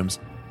mushrooms.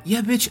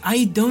 Yeah, bitch, I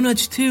eat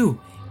donuts too.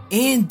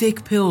 And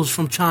dick pills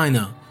from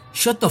China.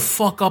 Shut the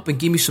fuck up and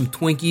give me some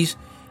Twinkies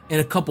and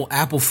a couple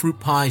apple fruit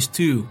pies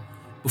too.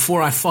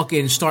 Before I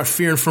fucking start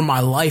fearing for my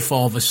life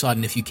all of a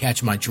sudden, if you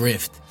catch my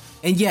drift.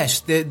 And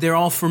yes, they're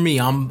all for me.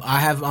 I'm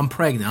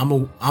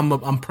pregnant.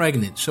 I'm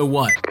pregnant. So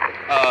what?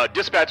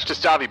 Dispatch to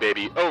Stavi,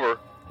 baby. Over.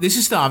 This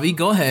is Stavi.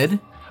 Go ahead.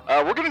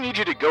 We're gonna need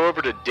you to go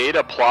over to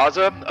Data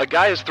Plaza. A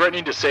guy is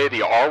threatening to say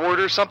the R word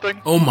or something.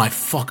 Oh my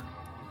fuck.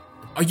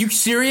 Are you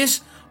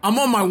serious? I'm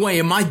on my way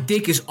and my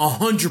dick is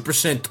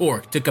 100%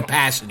 torque to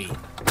capacity.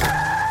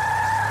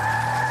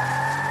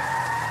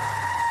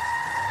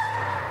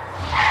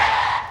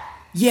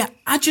 Yeah,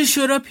 I just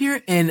showed up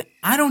here and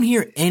I don't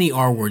hear any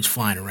R words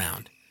flying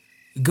around.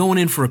 Going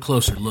in for a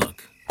closer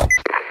look.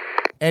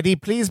 Eddie,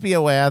 please be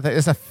aware there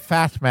is a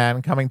fat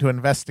man coming to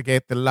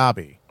investigate the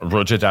lobby.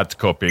 Roger that,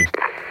 copy.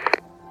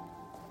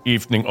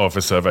 Evening,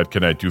 officer, what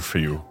can I do for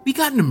you? We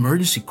got an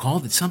emergency call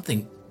that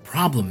something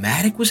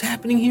problematic was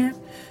happening here.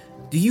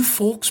 Do you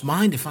folks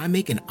mind if I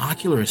make an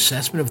ocular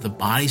assessment of the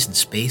bodies and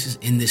spaces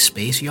in this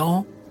space,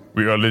 y'all?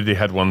 We already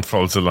had one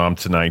false alarm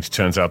tonight.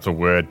 Turns out the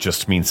word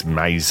just means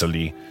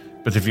miserly.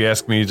 But if you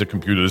ask me, the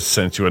computer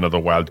sent you another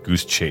wild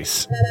goose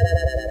chase.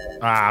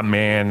 Ah,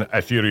 man,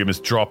 Ethereum is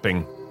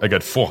dropping. I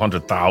got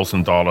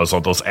 $400,000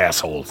 on those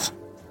assholes.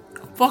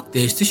 Fuck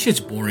this. This shit's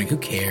boring. Who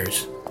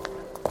cares?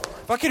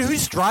 Fucking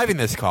who's driving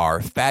this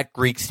car? Fat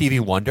Greek Stevie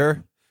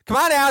Wonder? Come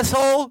on,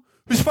 asshole!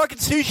 Whose fucking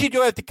sushi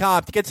do I have to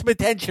comp to get some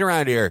attention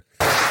around here?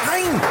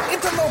 Nein,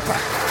 interloper!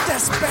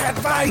 That's bad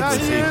vibes!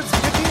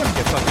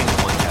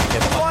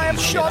 I am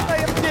shot, I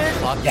am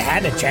dead! You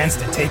had a chance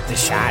to take the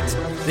shot.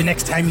 The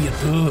next time you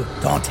do,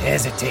 don't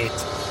hesitate.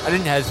 I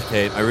didn't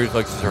hesitate. My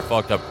reflexes are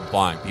fucked up from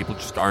flying. People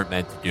just aren't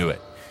meant to do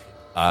it.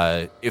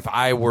 If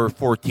I were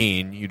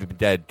 14, you'd have been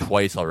dead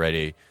twice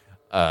already.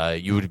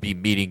 You would be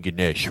meeting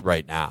Ganesh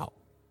right now.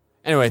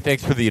 Anyway,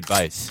 thanks for the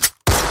advice.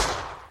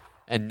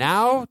 And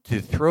now to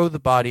throw the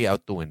body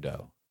out the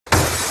window.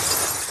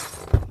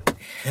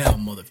 Hell,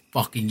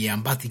 motherfucking yeah, I'm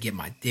about to get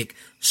my dick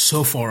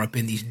so far up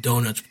in these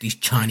donuts with these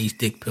Chinese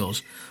dick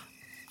pills.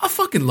 I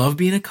fucking love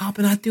being a cop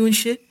and not doing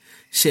shit.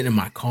 Sitting in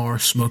my car,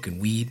 smoking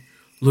weed,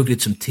 looking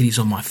at some titties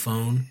on my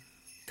phone.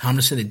 Time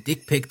to send a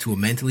dick pic to a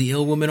mentally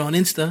ill woman on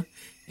Insta.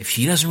 If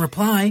she doesn't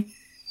reply,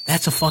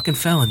 that's a fucking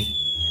felony.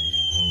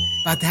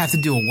 About to have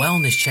to do a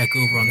wellness check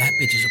over on that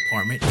bitch's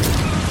apartment.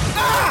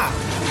 Ah!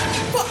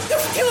 Fuck,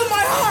 they're killing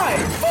my high!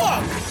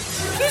 Fuck!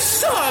 This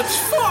sucks!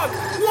 Fuck!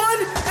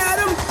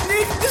 Adam,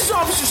 Nick, this is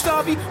Officer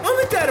Stavi. I'm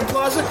at Data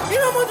Plaza, and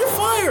I'm under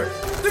fire.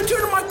 They're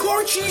turning my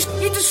car cheese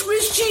into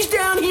Swiss cheese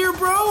down here,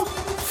 bro.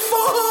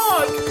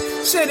 Fuck!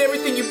 Send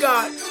everything you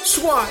got.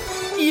 SWAT,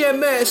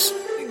 EMS,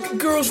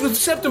 girls with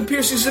septum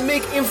piercings that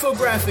make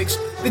infographics.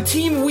 The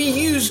team we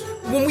use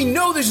when we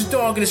know there's a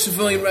dog in a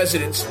civilian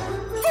residence.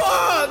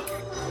 Fuck!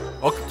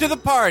 Welcome to the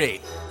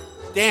party.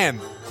 Damn,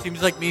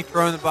 seems like me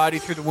throwing the body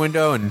through the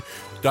window and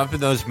dumping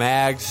those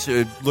mags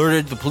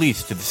alerted the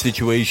police to the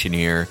situation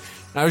here.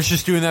 I was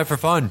just doing that for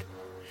fun.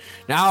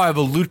 Now I have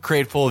a loot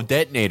crate full of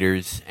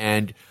detonators,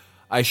 and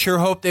I sure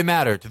hope they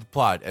matter to the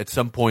plot at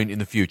some point in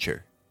the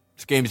future.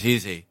 This game's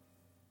easy.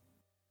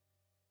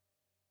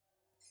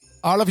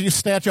 All of you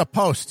stay at your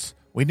posts.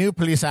 We knew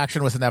police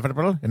action was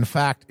inevitable. In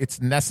fact,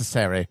 it's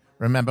necessary.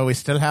 Remember, we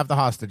still have the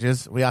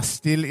hostages. We are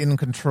still in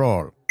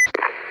control.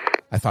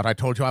 I thought I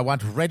told you I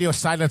want radio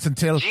silence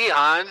until... Gee,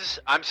 Hans,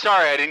 I'm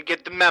sorry I didn't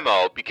get the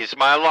memo because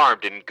my alarm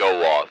didn't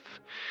go off.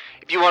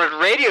 If you wanted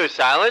radio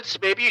silence,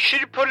 maybe you should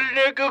have put it in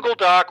a Google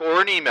Doc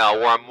or an email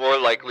where I'm more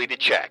likely to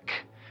check.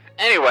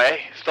 Anyway,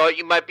 thought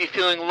you might be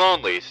feeling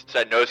lonely since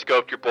I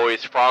no-scoped your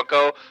boys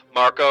Franco,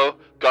 Marco,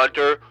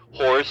 Gunter,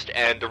 Horst,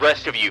 and the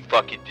rest of you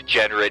fucking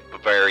degenerate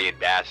Bavarian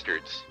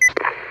bastards.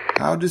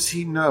 How does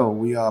he know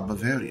we are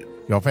Bavarian?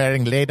 You're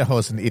wearing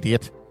lederhosen,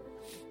 idiot.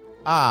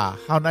 Ah,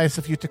 how nice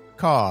of you to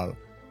call.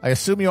 I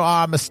assume you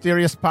are a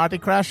mysterious party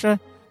crasher?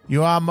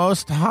 You are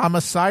most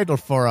homicidal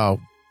for a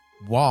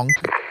wonk.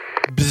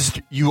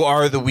 Bzzt, you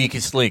are the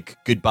weakest link.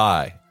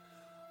 Goodbye.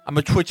 I'm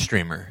a Twitch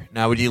streamer.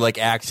 Now, would you like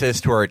access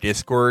to our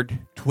Discord?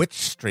 Twitch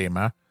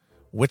streamer?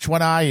 Which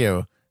one are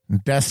you?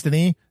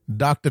 Destiny?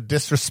 Dr.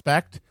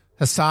 Disrespect?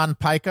 Hassan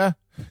Piker?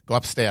 Go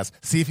upstairs.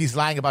 See if he's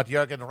lying about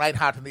Jurgen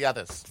Reinhardt and the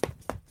others.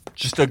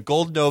 Just a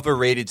Gold Nova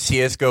rated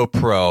CSGO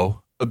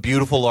pro, a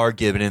beautiful R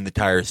given in the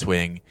tire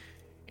swing,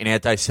 an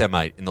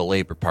anti-Semite in the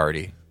Labor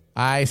Party.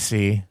 I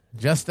see.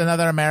 Just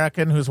another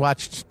American who's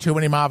watched too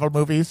many Marvel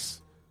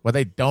movies where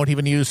they don't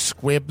even use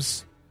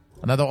squibs.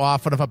 Another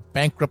orphan of a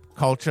bankrupt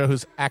culture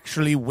who's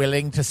actually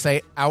willing to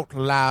say out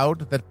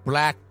loud that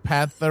Black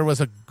Panther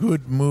was a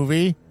good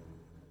movie.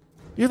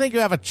 Do you think you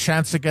have a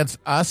chance against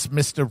us,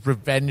 Mr.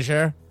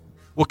 Revenger?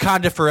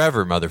 Wakanda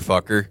forever,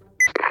 motherfucker.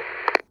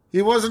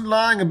 He wasn't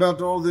lying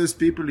about all those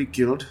people he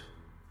killed.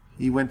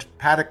 He went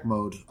panic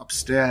mode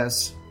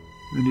upstairs,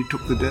 and he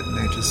took the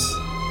detonators.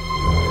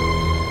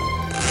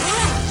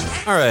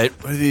 All right,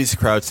 what do these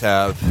krauts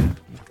have?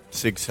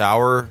 Sig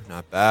Sauer,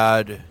 not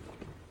bad.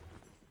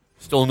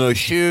 Still no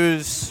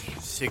shoes.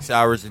 6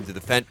 hours into the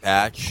Fent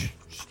patch.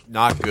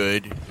 Not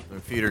good. My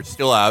feet are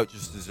still out,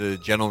 just as a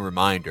gentle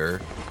reminder.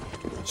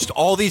 Just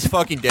all these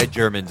fucking dead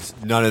Germans,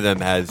 none of them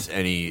has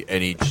any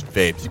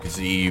vapes because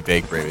of the EU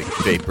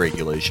vape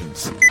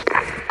regulations.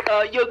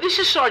 Yo, this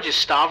is Sergeant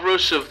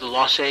Stavros of the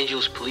Los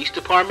Angeles Police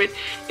Department.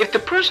 If the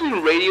person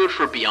who radioed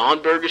for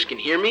Beyond Burgers can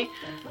hear me,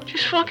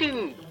 just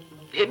fucking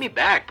hit me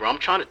back, bro. I'm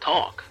trying to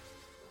talk.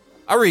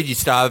 I'll read you,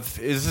 Stav.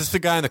 Is this the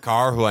guy in the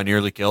car who I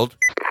nearly killed?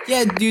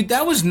 Yeah, dude,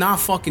 that was not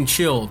fucking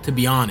chill, to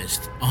be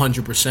honest,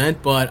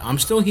 100%, but I'm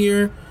still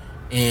here,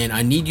 and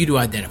I need you to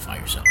identify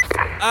yourself.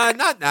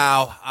 Not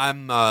now.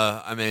 I'm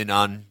in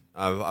on...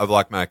 I've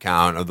locked my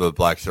account of the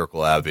Black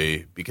Circle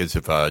Abbey because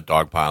of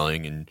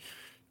dogpiling and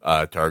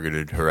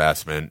targeted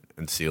harassment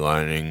and sea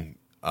lining.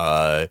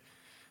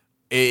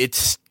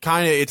 It's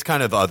kind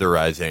of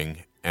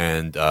otherizing,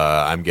 and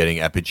I'm getting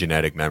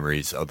epigenetic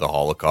memories of the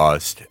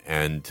Holocaust,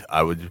 and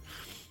I would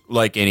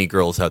like any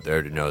girls out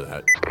there to know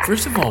that.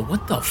 First of all,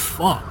 what the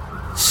fuck?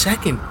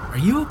 Second, are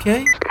you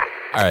okay?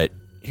 All right,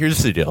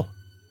 here's the deal.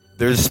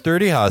 There's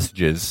 30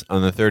 hostages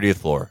on the 30th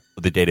floor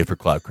of the Data for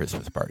Cloud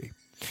Christmas party.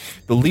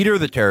 The leader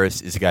of the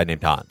terrorists is a guy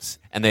named Hans,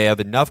 and they have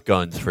enough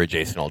guns for a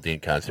Jason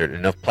Aldean concert and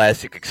enough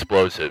plastic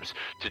explosives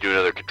to do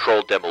another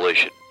controlled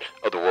demolition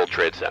of the World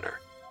Trade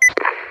Center.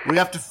 We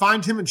have to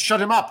find him and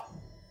shut him up.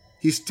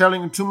 He's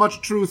telling too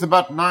much truth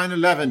about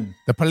 9/11.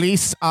 The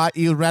police are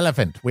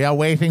irrelevant. We are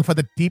waiting for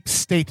the deep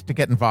state to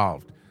get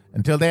involved.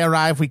 Until they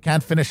arrive, we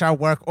can't finish our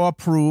work or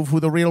prove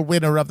who the real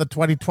winner of the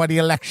 2020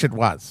 election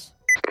was.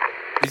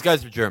 These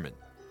guys are German.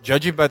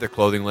 Judging by their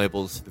clothing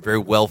labels, they're very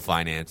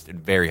well-financed and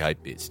very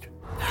hype-beast.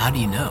 How do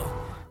you know?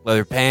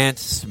 Leather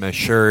pants, mesh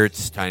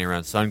shirts, tiny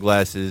round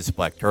sunglasses,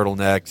 black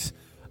turtlenecks.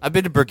 I've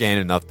been to Bergen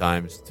enough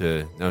times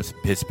to know some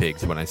piss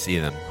pigs when I see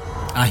them.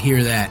 I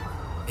hear that,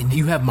 and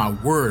you have my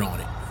word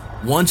on it.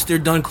 Once they're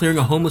done clearing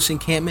a homeless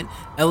encampment,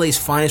 LA's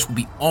finest will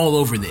be all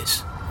over this.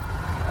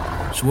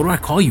 So what do I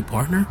call you,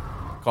 partner?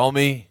 Call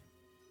me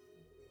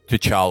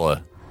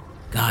T'Challa.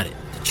 Got it,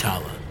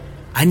 T'Challa.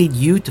 I need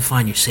you to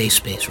find your safe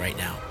space right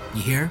now.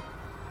 You hear?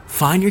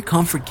 Find your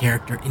comfort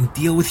character and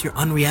deal with your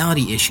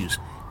unreality issues.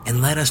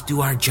 And let us do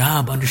our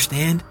job,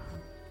 understand?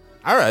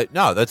 All right.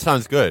 No, that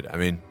sounds good. I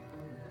mean,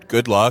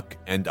 good luck,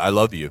 and I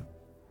love you.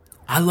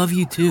 I love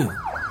you, too.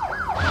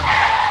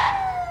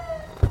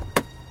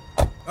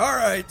 All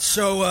right,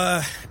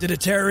 so, did a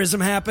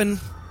terrorism happen?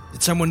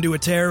 Did someone do a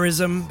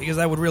terrorism? Because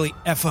that would really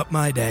F up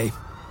my day.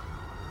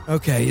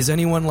 Okay, is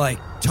anyone,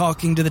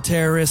 talking to the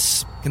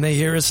terrorists? Can they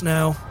hear us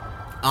now?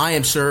 I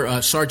am,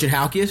 sir, Sergeant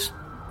Halkias.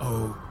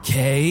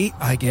 Okay,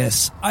 I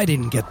guess I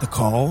didn't get the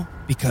call,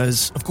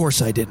 because of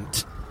course I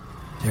didn't.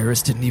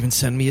 Terrorists didn't even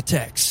send me a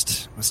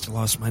text. Must have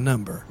lost my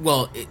number.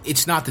 Well,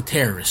 it's not the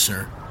terrorists,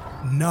 sir.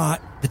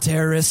 not the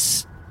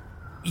terrorists.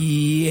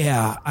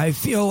 Yeah, I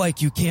feel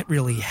like you can't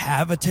really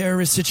have a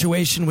terrorist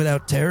situation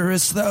without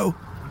terrorists, though.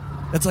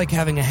 That's like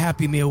having a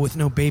Happy Meal with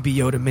no Baby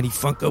Yoda mini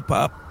Funko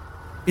Pop.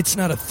 It's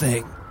not a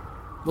thing.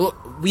 Well,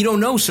 we don't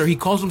know, sir. He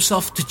calls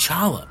himself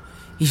T'Challa.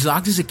 He's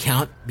locked his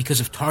account because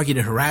of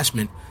targeted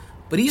harassment,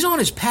 but he's on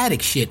his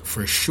paddock shit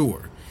for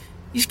sure.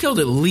 He's killed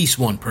at least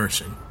one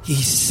person. He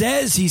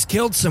says he's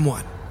killed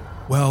someone.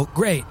 Well,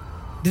 great.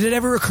 Did it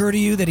ever occur to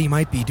you that he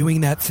might be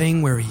doing that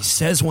thing where he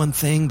says one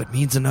thing but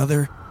means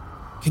another?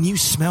 Can you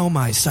smell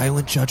my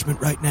silent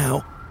judgment right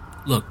now?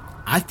 Look,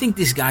 I think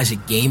this guy's a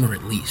gamer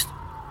at least.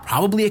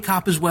 Probably a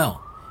cop as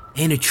well.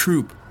 And a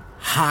troop,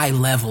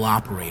 high-level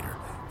operator,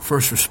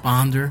 first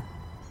responder,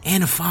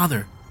 and a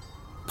father.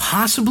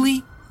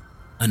 Possibly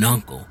an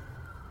uncle.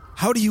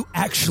 How do you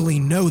actually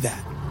know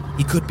that?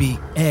 He could be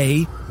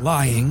A,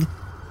 lying,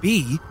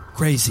 B,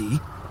 crazy,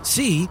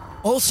 C,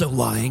 also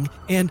lying,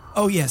 and,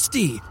 oh yes,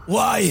 D,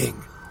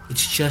 lying.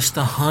 It's just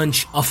a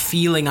hunch, a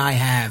feeling I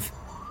have.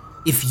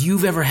 If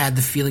you've ever had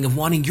the feeling of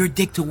wanting your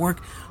dick to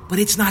work, but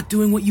it's not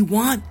doing what you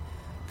want,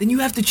 then you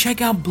have to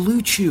check out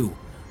Blue Chew.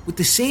 With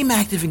the same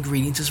active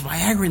ingredients as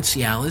Viagra and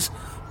Cialis,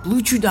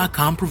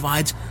 BlueChew.com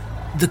provides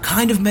the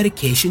kind of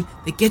medication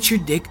that gets your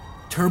dick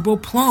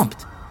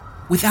turbo-plumped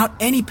without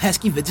any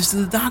pesky visits to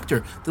the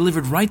doctor,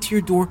 delivered right to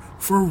your door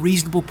for a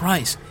reasonable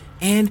price.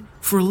 And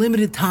for a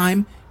limited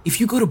time, if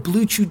you go to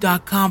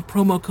BlueChew.com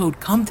promo code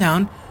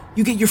CUMTOWN,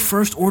 you get your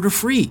first order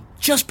free.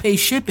 Just pay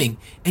shipping,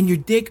 and your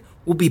dick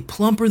will be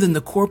plumper than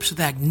the corpse of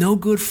that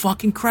no-good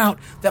fucking kraut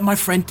that my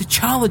friend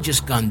T'Challa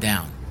just gunned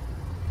down.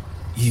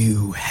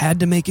 You had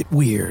to make it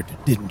weird,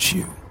 didn't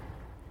you?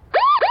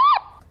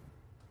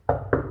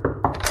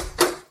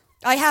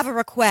 I have a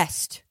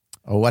request.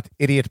 Oh, what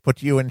idiot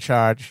put you in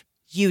charge?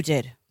 You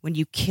did, when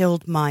you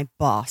killed my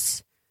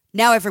boss.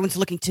 Now everyone's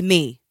looking to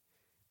me.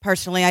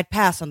 Personally, I'd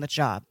pass on the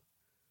job.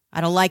 I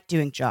don't like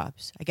doing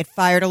jobs. I get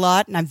fired a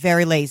lot, and I'm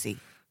very lazy.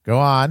 Go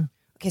on.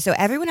 Okay, so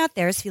everyone out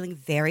there is feeling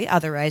very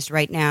otherized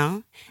right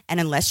now, and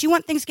unless you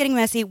want things getting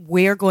messy,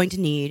 we're going to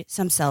need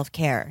some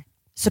self-care.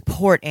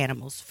 Support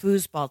animals,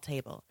 foosball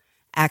table,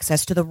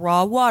 access to the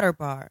raw water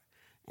bar,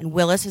 and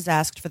Willis has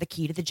asked for the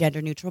key to the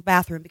gender-neutral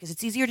bathroom because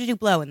it's easier to do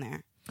blow in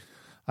there.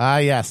 Ah,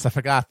 yes, I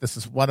forgot this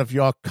is one of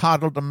your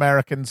coddled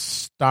American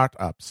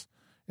startups.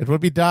 It will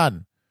be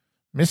done.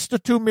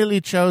 Mr. 2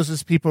 Millie chose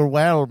his people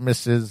well,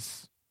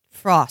 Mrs.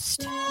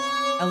 Frost.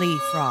 Ali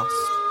Frost.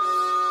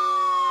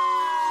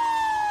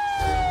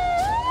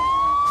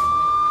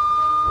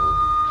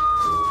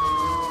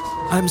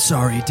 I'm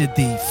sorry, did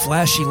the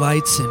flashy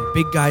lights and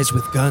big guys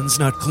with guns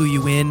not clue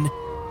you in?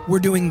 We're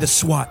doing the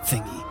SWAT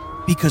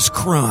thingy, because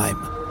crime.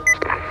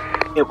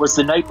 It was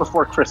the night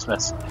before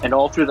Christmas, and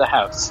all through the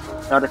house,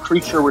 not a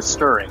creature was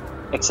stirring,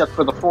 except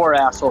for the 4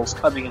 assholes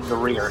coming in the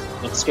rear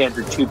in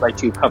standard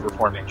 2x2 cover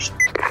formation.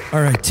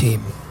 All right,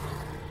 team.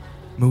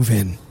 Move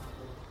in.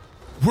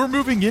 We're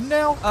moving in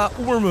now?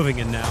 We're moving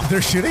in now.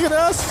 They're shooting at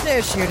us?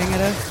 They're shooting at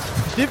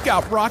us. They've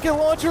got rocket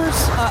launchers?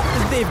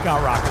 They've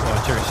got rocket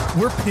launchers.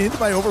 We're pinned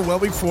by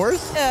overwhelming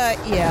force?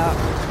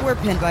 Yeah. We're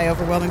pinned by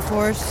overwhelming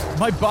force.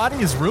 My body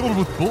is riddled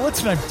with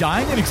bullets and I'm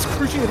dying in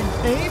excruciating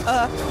pain?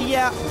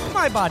 Yeah,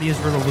 my body is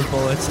riddled with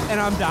bullets,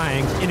 and I'm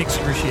dying in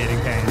excruciating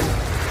pain.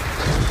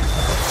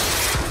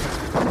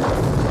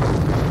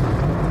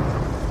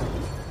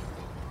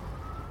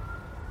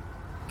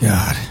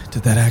 God,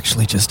 did that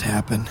actually just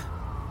happen?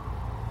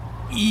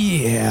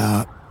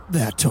 Yeah,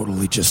 that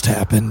totally just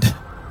happened.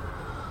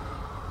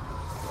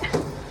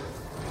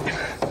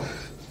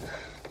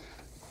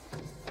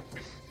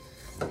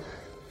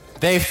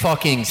 They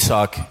fucking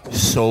suck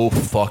so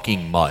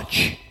fucking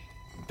much.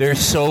 They're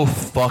so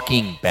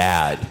fucking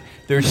bad.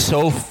 They're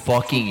so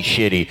fucking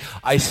shitty.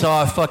 I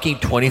saw fucking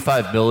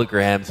 25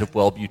 milligrams of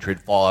Wellbutrin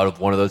fall out of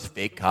one of those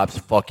fake cops'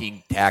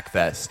 fucking tack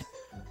vest.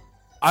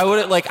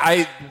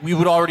 We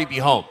would already be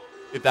home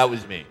if that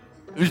was me.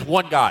 There's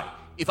one guy.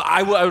 If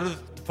I would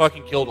have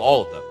fucking killed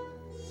all of them.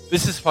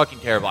 This is fucking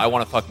terrible. I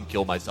want to fucking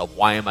kill myself.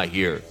 Why am I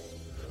here?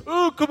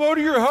 Oh, come out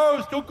of your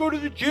house. Don't go to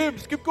the gym.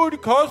 Skip going to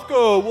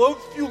Costco. We'll have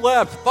a few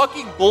laps.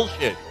 Fucking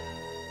bullshit.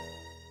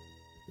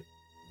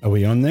 Are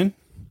we on then?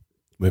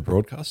 We're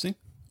broadcasting?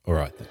 All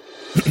right then.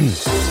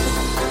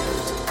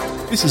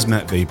 This is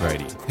Matt V.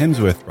 Brady,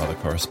 Hemsworth Brother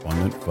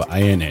correspondent for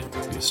ANN,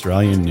 the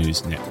Australian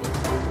News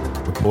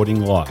Network,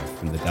 reporting live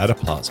from the Data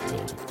Plaza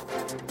building.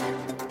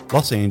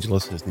 Los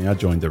Angeles has now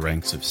joined the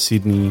ranks of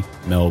Sydney,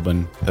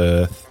 Melbourne,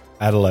 Perth,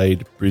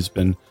 Adelaide,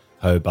 Brisbane,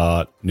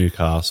 Hobart,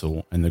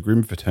 Newcastle, and the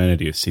grim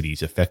fraternity of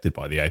cities affected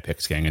by the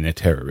Apex Gang and their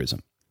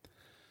terrorism.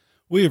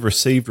 We have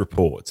received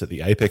reports that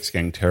the Apex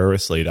Gang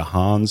terrorist leader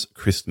Hans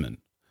Christman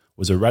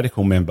was a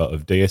radical member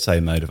of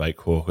DSA Motivate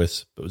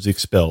Caucus, but was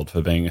expelled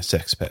for being a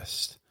sex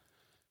pest.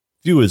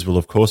 Viewers will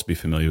of course be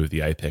familiar with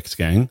the Apex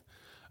Gang,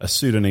 a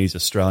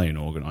Sudanese-Australian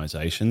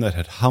organisation that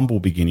had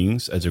humble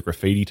beginnings as a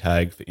graffiti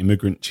tag for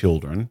immigrant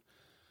children.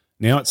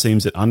 Now it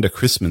seems that under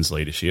Christman's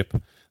leadership,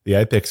 the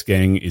Apex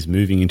Gang is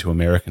moving into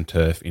American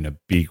turf in a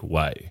big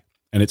way,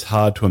 and it's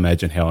hard to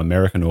imagine how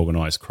American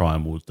organised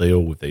crime will deal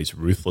with these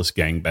ruthless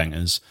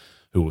gangbangers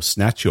who will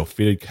snatch your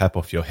fitted cap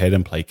off your head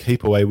and play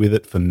keep away with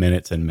it for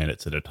minutes and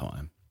minutes at a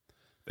time.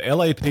 The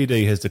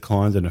LAPD has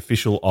declined an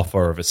official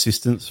offer of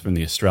assistance from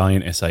the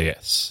Australian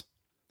SAS.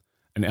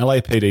 An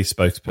LAPD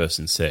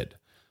spokesperson said,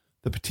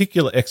 "The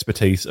particular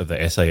expertise of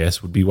the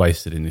SAS would be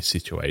wasted in this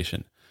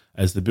situation,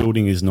 as the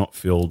building is not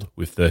filled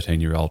with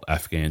 13-year-old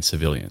Afghan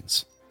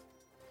civilians.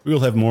 We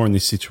will have more on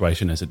this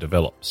situation as it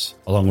develops,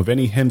 along with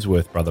any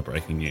Hemsworth brother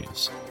breaking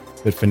news.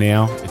 But for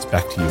now, it's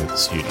back to you at the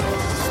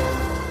studio."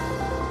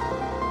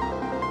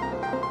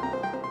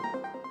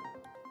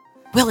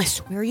 Willis,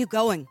 where are you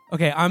going?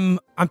 Okay, I'm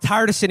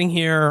tired of sitting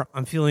here.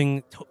 I'm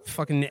feeling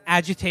fucking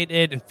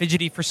agitated and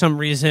fidgety for some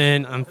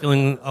reason. I'm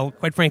feeling,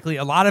 quite frankly,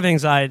 a lot of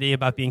anxiety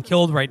about being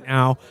killed right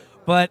now,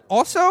 but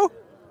also,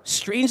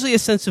 strangely, a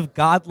sense of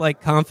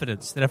godlike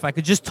confidence that if I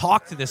could just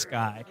talk to this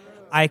guy,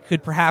 I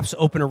could perhaps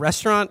open a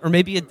restaurant or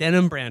maybe a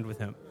denim brand with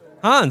him.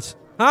 Hans!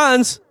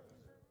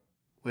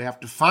 We have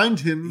to find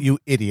him. You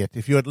idiot.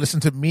 If you had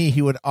listened to me,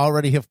 he would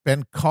already have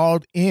been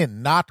called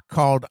in, not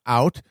called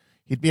out.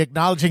 He'd be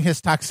acknowledging his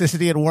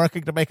toxicity and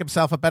working to make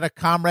himself a better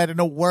comrade in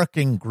a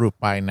working group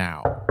by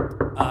now.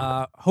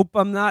 Hope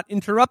I'm not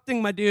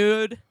interrupting, my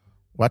dude.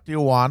 What do you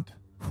want?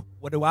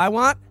 What do I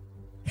want?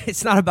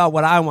 It's not about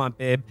what I want,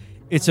 babe.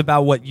 It's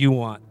about what you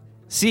want.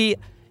 See,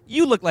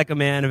 you look like a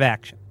man of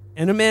action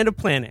and a man of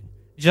planning,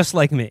 just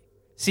like me.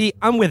 See,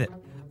 I'm with it.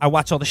 I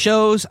watch all the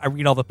shows. I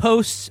read all the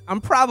posts.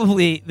 I'm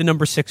probably the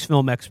number 6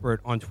 film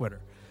expert on Twitter.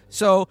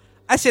 So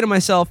I say to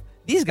myself,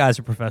 these guys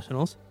are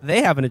professionals.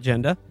 They have an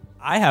agenda.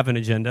 I have an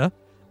agenda.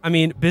 I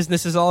mean,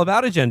 business is all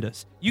about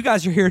agendas. You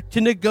guys are here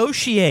to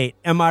negotiate.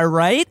 Am I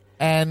right?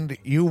 And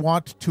you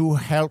want to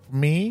help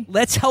me?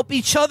 Let's help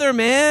each other,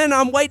 man.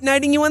 I'm white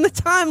knighting you on the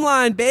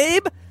timeline,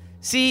 babe.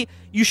 See,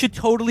 you should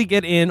totally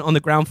get in on the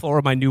ground floor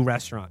of my new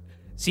restaurant.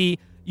 See,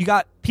 you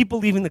got people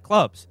leaving the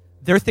clubs.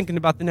 They're thinking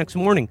about the next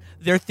morning.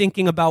 They're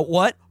thinking about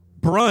what?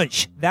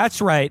 Brunch. That's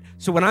right.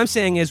 So what I'm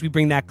saying is we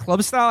bring that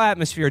club-style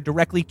atmosphere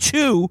directly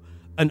to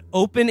an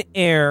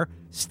open-air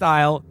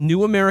style,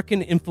 new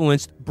American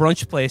influenced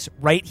brunch place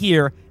right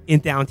here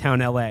in downtown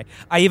LA.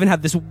 I even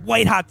have this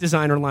white hot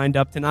designer lined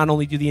up to not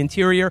only do the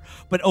interior,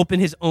 but open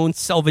his own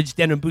selvage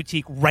denim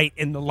boutique right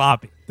in the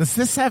lobby. Does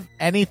this have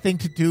anything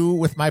to do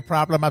with my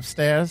problem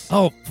upstairs?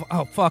 Oh,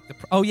 fuck.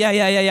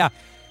 Yeah,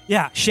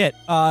 shit.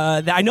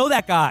 I know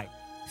that guy.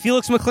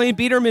 Felix McLean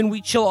Biederman, we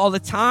chill all the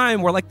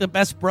time. We're like the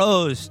best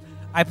bros.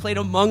 I played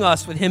Among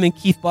Us with him and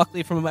Keith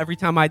Buckley from Every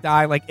Time I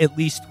Die like at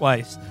least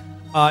twice.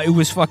 It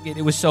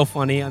was so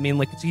funny. I mean,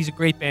 like, he's a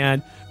great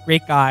band,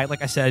 great guy.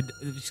 Like I said,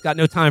 he's got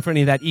no time for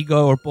any of that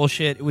ego or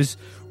bullshit. It was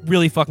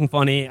really fucking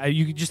funny.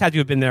 You just had to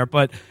have been there.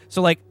 But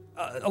so, like,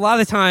 a lot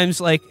of the times,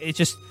 like, it's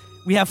just,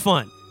 we have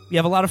fun. We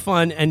have a lot of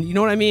fun. And you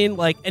know what I mean?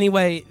 Like,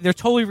 anyway, they're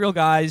totally real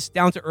guys,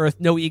 down to earth,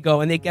 no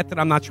ego. And they get that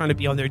I'm not trying to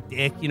be on their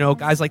dick. You know,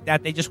 guys like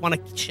that, they just want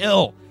to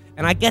chill.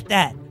 And I get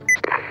that.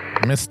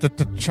 Mr.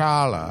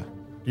 T'Challa,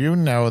 do you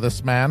know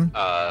this man?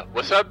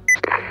 What's up?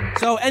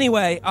 So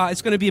anyway,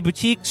 it's going to be a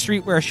boutique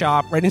streetwear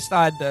shop right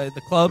inside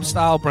the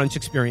club-style brunch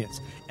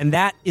experience. And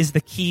that is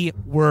the key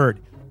word,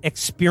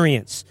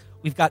 experience.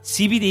 We've got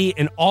CBD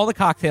in all the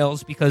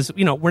cocktails because,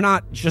 you know, we're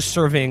not just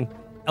serving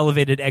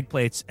elevated egg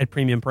plates at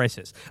premium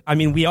prices. I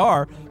mean, we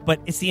are, but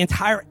it's the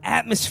entire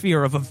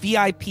atmosphere of a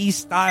VIP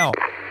style.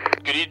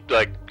 Could you,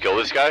 kill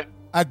this guy?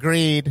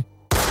 Agreed.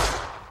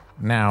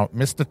 Now,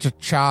 Mr.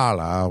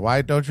 T'Challa,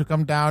 why don't you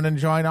come down and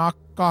join our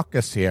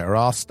caucus here, or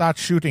I'll start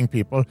shooting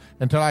people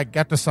until I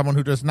get to someone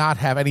who does not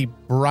have any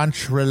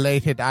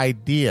brunch-related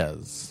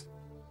ideas.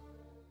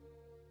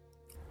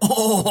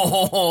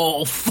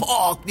 Oh,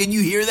 fuck. Did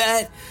you hear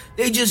that?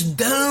 They just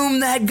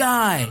domed that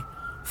guy.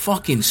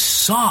 Fucking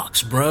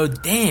sucks, bro.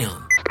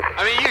 Damn.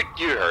 I mean,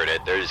 you heard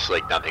it. There's,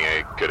 nothing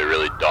I could have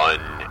really done,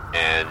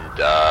 and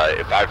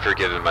if I've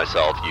forgiven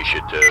myself, you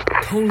should too.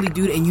 Totally,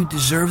 dude, and you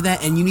deserve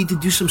that, and you need to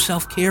do some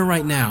self-care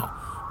right now.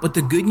 But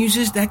the good news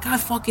is that guy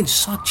fucking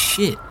sucked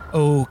shit.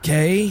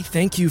 Okay,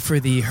 thank you for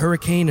the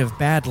hurricane of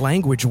bad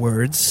language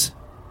words.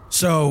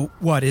 So,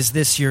 what, is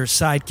this your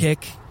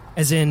sidekick?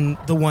 As in,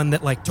 the one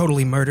that,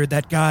 totally murdered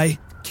that guy?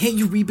 Can't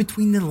you read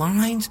between the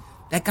lines?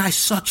 That guy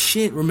sucked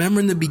shit. Remember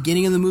in the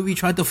beginning of the movie he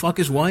tried to fuck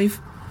his wife?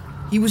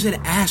 He was an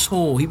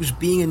asshole. He was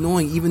being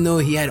annoying even though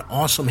he had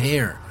awesome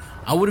hair.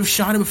 I would have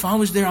shot him if I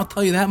was there, I'll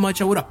tell you that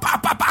much. I would have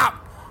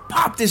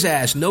popped his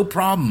ass, no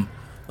problem.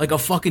 Like a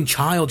fucking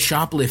child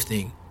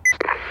shoplifting.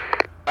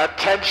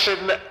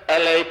 Attention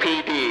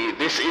LAPD,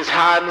 this is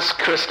Hans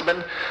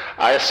Christman.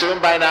 I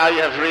assume by now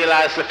you have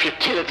realized the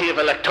futility of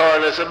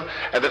electoralism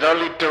and that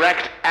only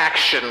direct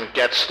action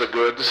gets the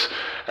goods.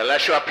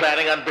 Unless you are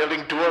planning on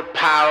building dual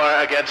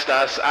power against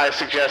us, I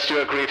suggest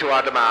you agree to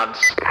our demands.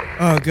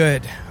 Oh,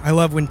 good. I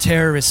love when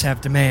terrorists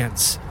have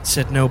demands,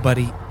 said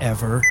nobody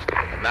ever.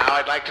 Now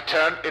I'd like to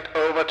turn it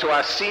over to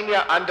our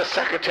Senior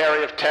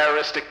Undersecretary of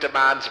Terroristic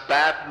Demands,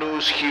 Bad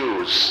News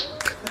Hughes.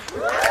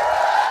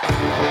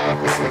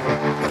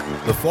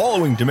 The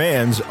following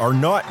demands are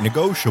not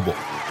negotiable.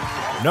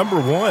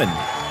 Number 1,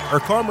 our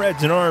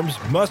comrades in arms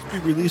must be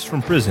released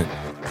from prison.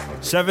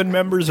 7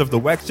 members of the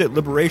Wexit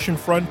Liberation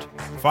Front,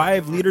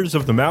 5 leaders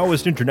of the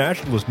Maoist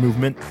Internationalist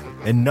Movement,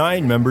 and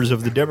 9 members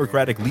of the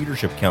Democratic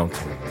Leadership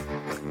Council.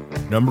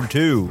 Number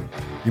 2,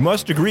 you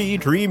must agree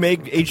to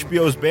remake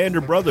HBO's Band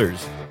of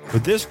Brothers,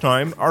 but this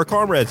time our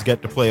comrades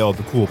get to play all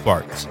the cool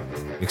parts,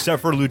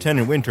 except for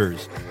Lieutenant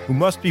Winters, who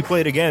must be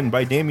played again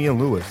by Damian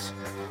Lewis.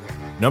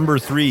 Number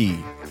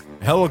 3,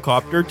 a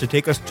helicopter to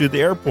take us to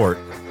the airport,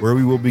 where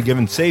we will be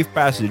given safe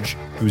passage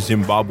to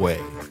Zimbabwe.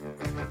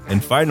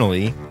 And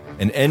finally,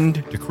 an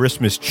end to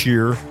Christmas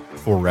cheer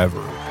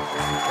forever.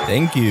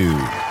 Thank you.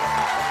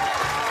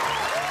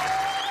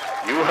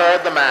 You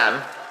heard the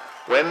man.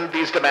 When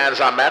these demands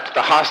are met,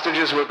 the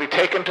hostages will be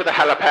taken to the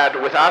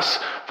helipad with us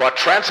for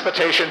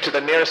transportation to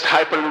the nearest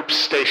Hyperloop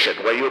station,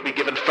 where you will be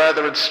given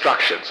further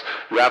instructions.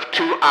 You have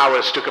 2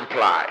 hours to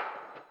comply.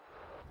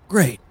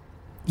 Great.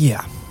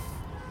 Yeah.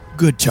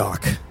 Good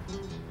talk.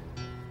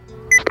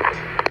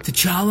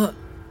 T'Challa,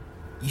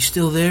 you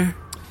still there?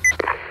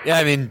 Yeah,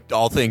 I mean,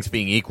 all things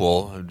being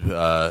equal,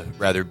 I'd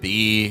rather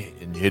be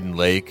in Hidden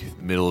Lake,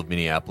 the middle of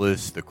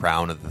Minneapolis, the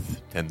crown of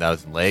the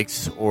 10,000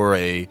 lakes, or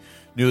a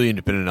newly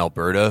independent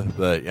Alberta,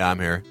 but yeah, I'm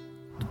here.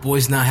 The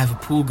boys now have a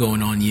pool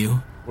going on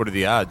you. What are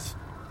the odds?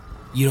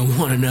 You don't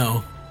want to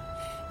know.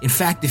 In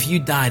fact, if you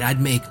died, I'd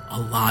make a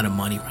lot of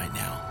money right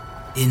now.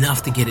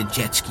 Enough to get a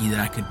jet ski that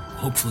I could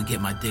hopefully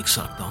get my dick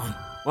sucked on.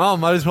 Well,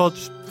 might as well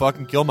just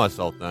fucking kill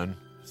myself then.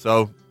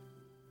 So,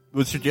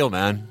 what's your deal,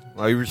 man?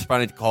 Why are you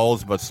responding to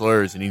calls about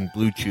slurs and eating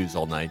Blue Chews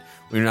all night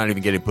when you're not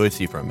even getting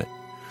pussy from it?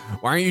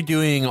 Why aren't you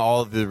doing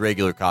all of the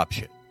regular cop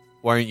shit?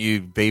 Why aren't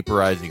you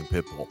vaporizing a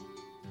pit bull?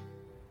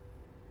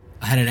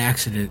 I had an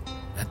accident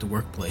at the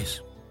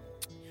workplace.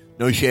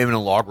 No shame in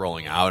a log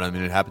rolling out. I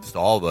mean, it happens to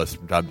all of us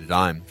from time to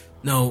time.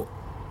 No,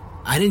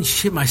 I didn't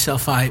shit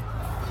myself. I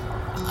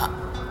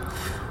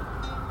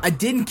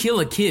didn't kill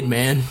a kid,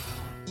 man.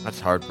 That's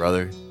hard,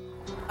 brother.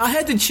 I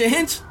had the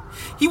chance.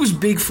 He was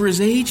big for his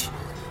age.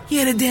 He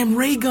had a damn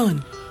ray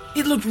gun.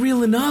 It looked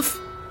real enough.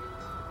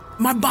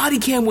 My body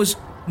cam was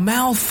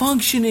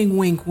malfunctioning,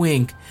 wink,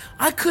 wink.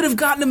 I could have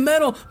gotten a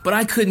medal, but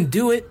I couldn't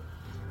do it.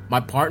 My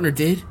partner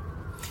did.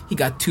 He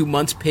got 2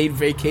 months paid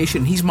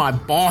vacation. He's my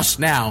boss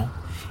now.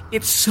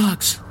 It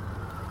sucks.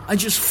 I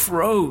just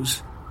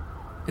froze.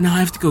 And now I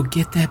have to go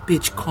get that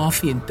bitch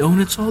coffee and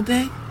donuts all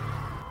day?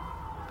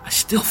 I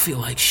still feel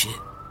like shit.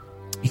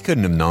 He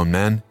couldn't have known,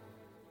 man.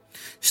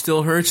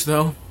 Still hurts,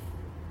 though.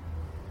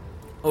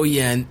 Oh,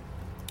 yeah,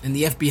 and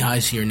the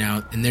FBI's here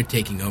now, and they're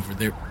taking over.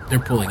 They're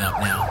pulling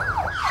up now.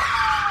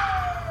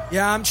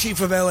 Yeah, I'm chief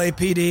of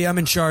LAPD. I'm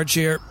in charge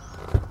here.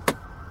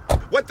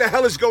 What the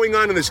hell is going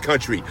on in this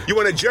country? You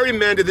want to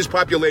gerrymander this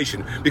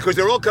population because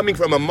they're all coming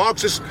from a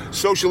Marxist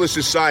socialist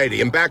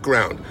society and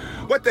background.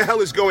 What the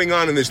hell is going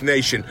on in this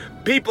nation?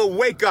 People,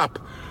 wake up.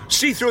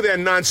 See through their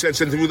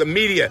nonsense and through the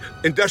media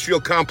industrial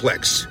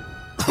complex.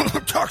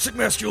 Toxic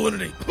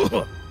masculinity.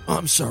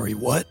 I'm sorry,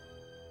 what?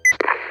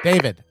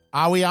 David,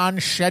 are we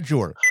on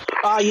schedule?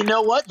 You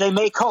know what? They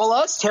may call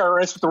us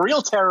terrorists, but the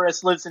real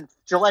terrorist lives in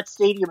Gillette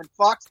Stadium in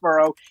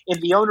Foxborough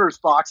in the owner's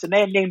box, a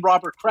man named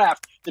Robert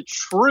Kraft, the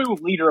true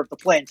leader of the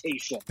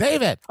plantation.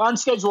 David! On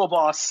schedule,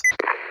 boss.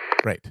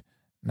 Great.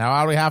 Now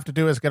all we have to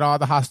do is get all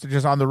the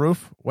hostages on the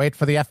roof, wait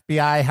for the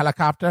FBI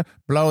helicopter,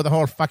 blow the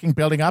whole fucking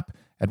building up,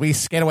 and we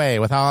skate away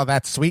with all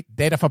that sweet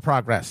data for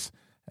progress.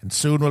 And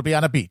soon we'll be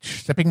on a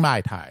beach, sipping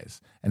Mai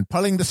Tais, and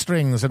pulling the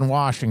strings in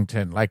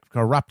Washington like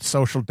corrupt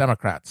social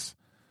democrats.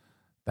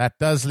 That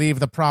does leave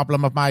the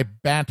problem of my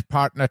bant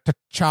partner,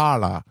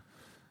 T'Challa.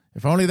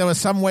 If only there was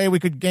some way we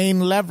could gain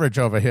leverage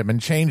over him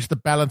and change the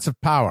balance of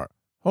power.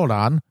 Hold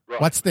on. Right,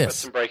 what's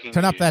this?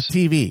 Turn up news. that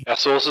TV. Our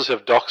sources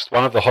have doxed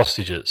one of the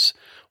hostages.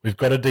 We've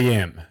got a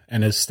DM,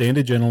 and as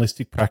standard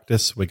journalistic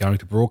practice, we're going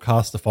to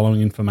broadcast the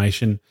following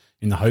information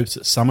in the hopes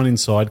that someone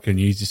inside can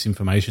use this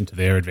information to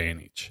their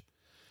advantage.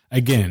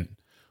 Again,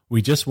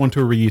 we just want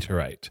to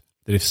reiterate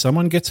that if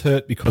someone gets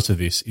hurt because of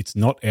this, it's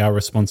not our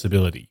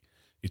responsibility.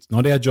 It's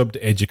not our job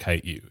to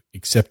educate you,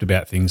 except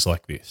about things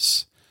like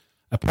this.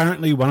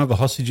 Apparently, one of the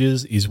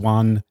hostages is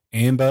one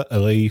Amber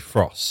Ali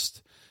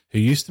Frost, who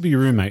used to be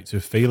roommates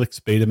with Felix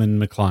Biederman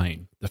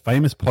McLean, the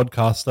famous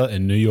podcaster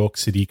and New York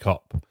City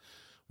cop.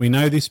 We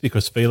know this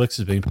because Felix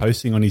has been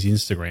posting on his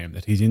Instagram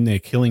that he's in there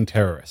killing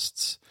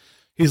terrorists.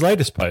 His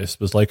latest post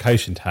was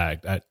location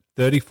tagged at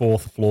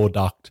 34th floor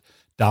duct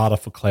Data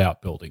for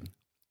Clout building.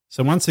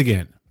 So once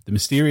again, the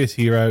mysterious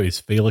hero is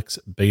Felix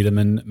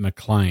Biederman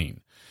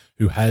McLean,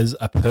 who has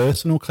a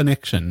personal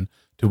connection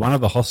to one of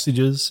the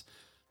hostages,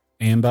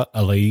 Amber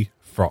Ali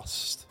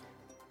Frost.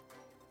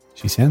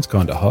 She sounds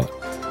kind of hot.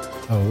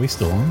 Oh, are we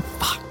still on?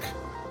 Fuck.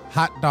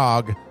 Hot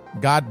dog.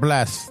 God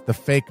bless the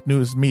fake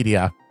news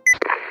media.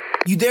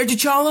 You there,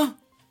 T'Challa?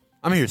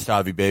 I'm here,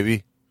 Stavi,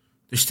 baby.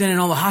 They're sending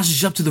all the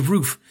hostages up to the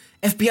roof.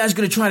 FBI's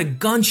gonna try to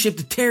gunship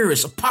the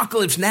terrorists,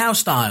 Apocalypse Now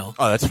style.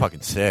 Oh, that's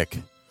fucking sick.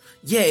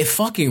 Yeah, it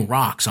fucking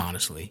rocks,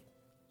 honestly.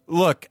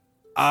 Look,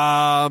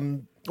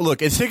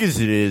 as sick as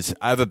it is,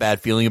 I have a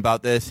bad feeling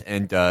about this,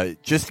 and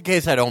just in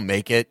case I don't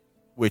make it,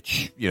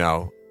 which,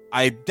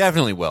 I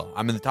definitely will.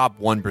 I'm in the top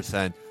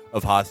 1%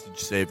 of hostage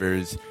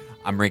savers.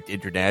 I'm ranked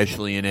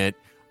internationally in it.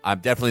 I'm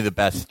definitely the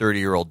best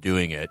 30-year-old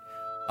doing it.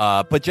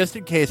 But just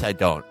in case I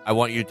don't, I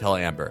want you to tell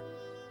Amber.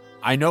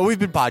 I know we've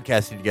been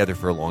podcasting together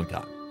for a long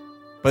time,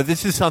 but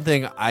this is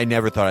something I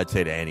never thought I'd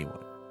say to anyone,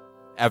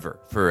 ever,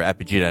 for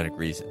epigenetic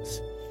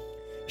reasons.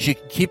 She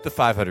can keep the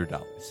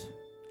 $500.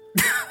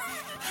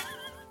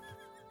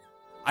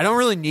 I don't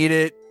really need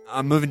it.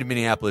 I'm moving to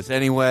Minneapolis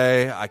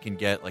anyway. I can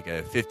get like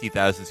a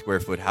 50,000 square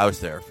foot house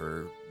there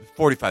for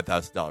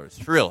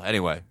 $45,000. For real,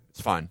 anyway.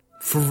 It's fine.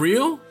 For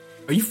real?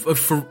 Are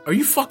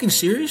you fucking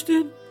serious,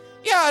 dude?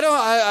 Yeah,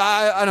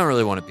 I don't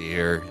really want to be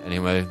here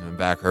anyway. My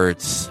back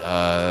hurts,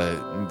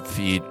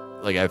 feet,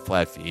 like I have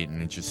flat feet,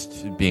 and it's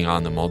just being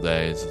on them all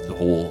day is the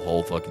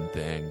whole fucking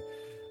thing.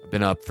 I've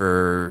been up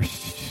for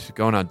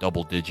going on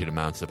double-digit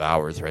amounts of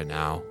hours right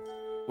now.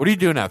 What are you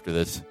doing after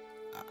this?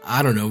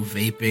 I don't know,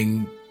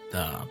 vaping,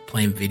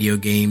 playing video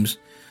games,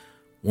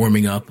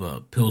 warming up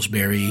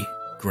Pillsbury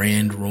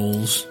Grand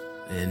rolls,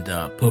 and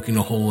poking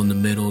a hole in the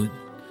middle,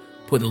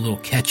 putting a little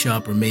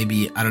ketchup or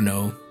maybe, I don't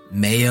know,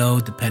 mayo,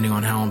 depending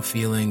on how I'm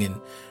feeling, and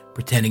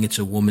pretending it's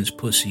a woman's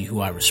pussy who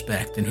I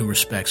respect and who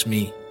respects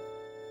me.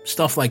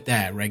 Stuff like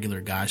that,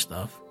 regular guy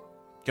stuff.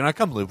 Can I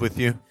come live with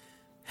you?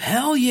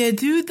 Hell yeah,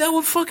 dude, that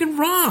would fucking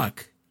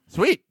rock.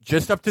 Sweet.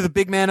 Just up to the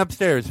big man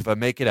upstairs if I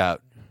make it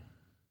out.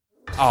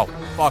 Oh,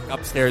 fuck,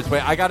 upstairs.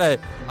 Wait, I gotta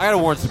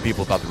warn some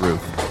people about the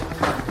roof.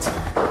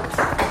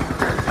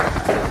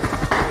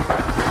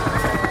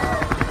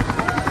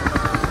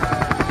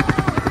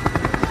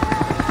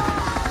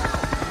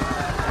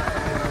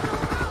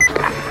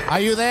 Are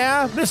you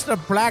there, Mr.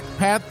 Black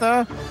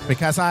Panther?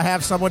 Because I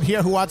have someone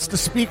here who wants to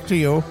speak to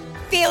you.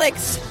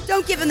 Felix,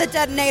 don't give him the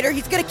detonator.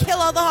 He's going to kill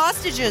all the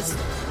hostages.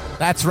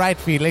 That's right,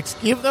 Felix.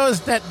 Give those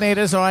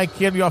detonators or I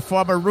kill your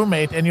former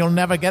roommate and you'll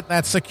never get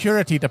that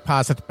security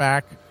deposit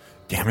back.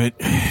 Damn it.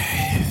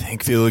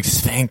 Thank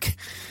Felix, thank.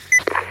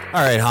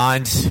 All right,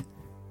 Hans.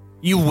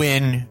 You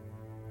win.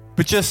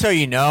 But just so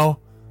you know,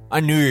 I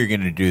knew you were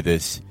going to do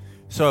this.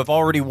 So I've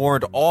already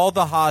warned all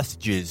the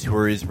hostages who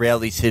are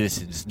Israeli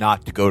citizens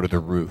not to go to the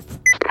roof.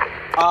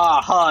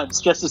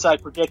 Hans, just as I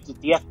predicted,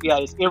 the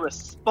FBI has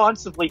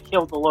irresponsibly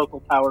killed the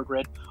local power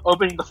grid,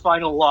 opening the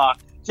final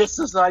lock. Just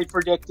as I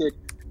predicted,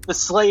 the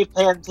slave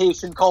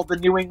plantation called the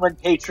New England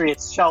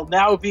Patriots shall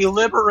now be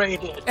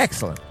liberated.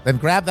 Excellent. Then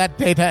grab that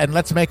data and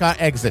let's make our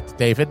exit,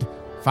 David.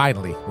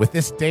 Finally, with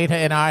this data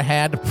in our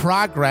hand,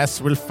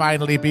 progress will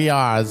finally be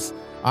ours.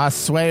 Our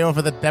sway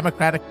over the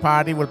Democratic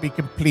Party will be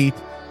complete,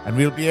 and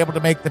we'll be able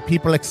to make the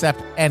people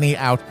accept any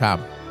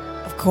outcome.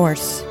 Of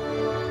course.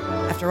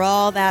 After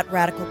all that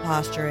radical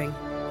posturing,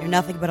 you're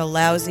nothing but a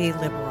lousy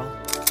liberal.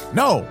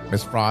 No,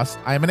 Miss Frost,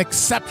 I am an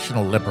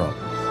exceptional liberal.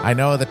 I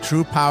know that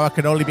true power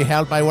can only be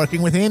held by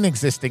working within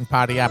existing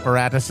party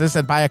apparatuses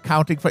and by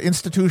accounting for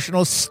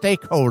institutional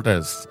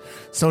stakeholders.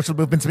 Social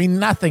movements mean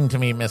nothing to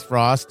me, Miss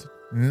Frost.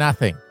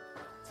 Nothing.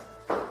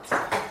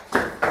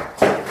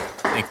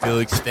 Thank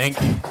Felix, thank.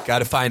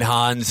 Gotta find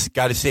Hans,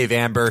 gotta save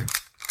Amber.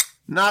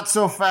 Not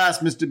so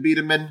fast, Mr.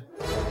 Biederman.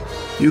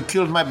 You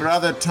killed my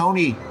brother,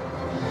 Tony,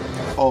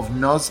 of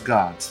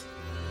Nosgard.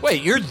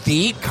 Wait, you're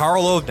the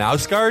Carlo of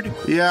Nausgard?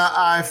 Yeah,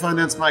 I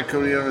financed my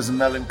career as a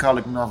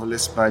melancholic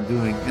novelist by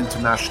doing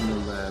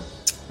international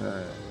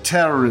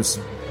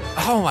terrorism.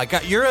 Oh my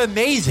god, you're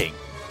amazing.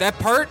 That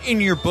part in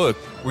your book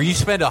where you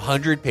spend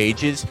 100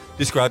 pages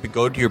describing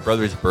going to your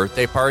brother's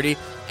birthday party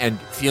and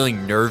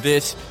feeling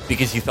nervous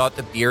because you thought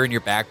the beer in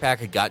your backpack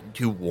had gotten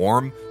too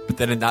warm, but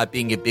then it not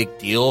being a big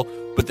deal,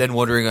 but then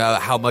wondering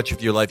how much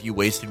of your life you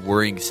wasted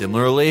worrying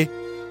similarly.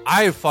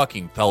 I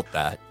fucking felt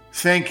that.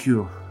 Thank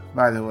you,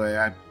 by the way.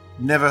 I've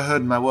never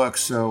heard my work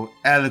so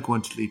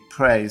eloquently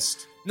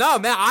praised. No,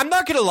 man, I'm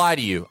not going to lie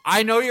to you.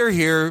 I know you're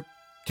here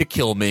to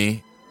kill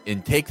me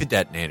and take the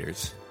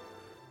detonators.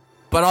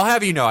 But I'll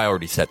have you know I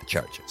already set the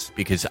charges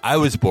because I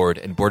was bored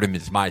and boredom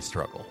is my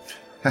struggle.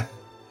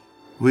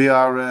 We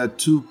are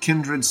two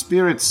kindred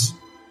spirits,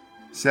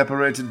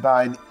 separated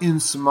by an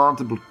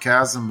insurmountable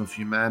chasm of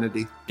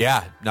humanity.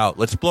 Yeah, no,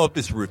 let's blow up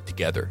this roof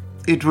together.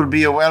 It will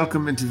be a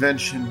welcome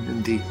intervention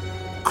in the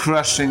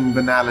crushing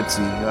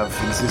banality of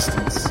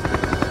existence.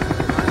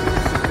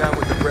 Sit down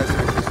with the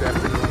president this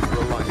afternoon for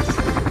a lunch.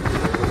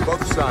 With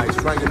both sides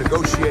trying to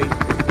negotiate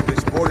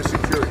this border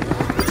security,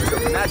 which is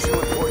of national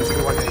importance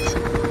to our nation.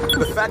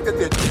 The fact that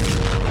they're...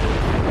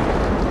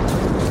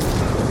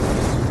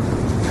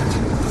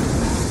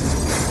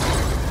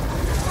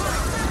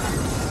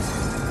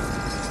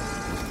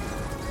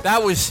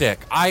 That was sick.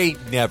 I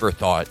never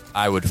thought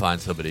I would find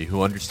somebody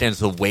who understands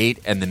the weight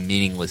and the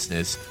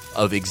meaninglessness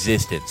of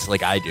existence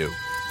like I do.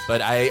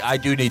 But I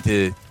do need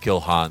to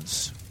kill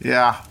Hans.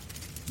 Yeah.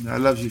 I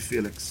love you,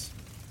 Felix.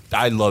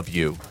 I love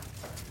you.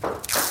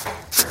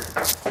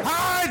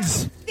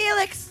 Hans!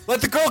 Felix!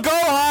 Let the girl go,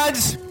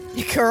 Hans!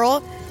 You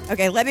girl?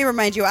 Okay, let me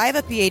remind you, I have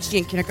a PhD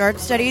in kindergarten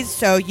studies,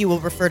 so you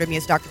will refer to me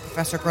as Dr.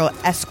 Professor Girl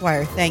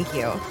Esquire. Thank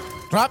you.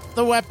 Drop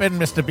the weapon,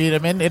 Mr.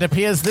 Biederman. It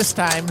appears this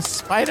time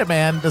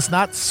Spider-Man does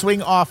not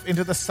swing off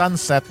into the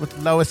sunset with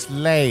Lois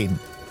Lane.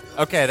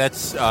 Okay,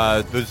 that's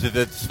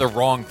the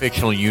wrong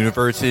fictional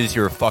universes.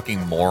 You're a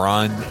fucking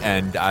moron,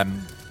 and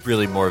I'm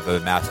really more of a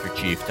Master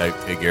Chief type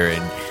figure,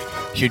 and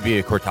she'd be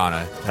a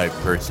Cortana type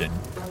person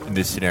in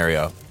this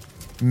scenario.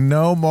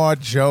 No more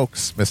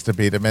jokes, Mr.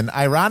 Biederman.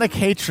 Ironic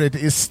hatred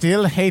is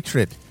still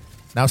hatred.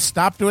 Now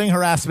stop doing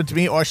harassment to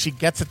me, or she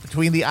gets it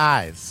between the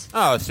eyes.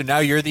 Oh, so now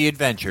you're the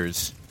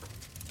Adventures.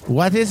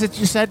 What is it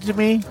you said to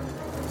me?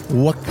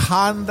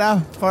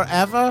 Wakanda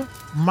forever,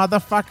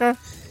 motherfucker?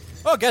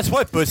 Oh, guess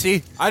what,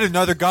 pussy? I had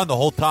another gun the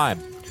whole time.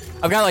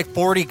 I've got like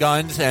 40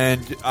 guns,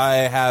 and I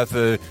have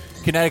a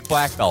kinetic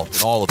black belt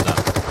in all of them.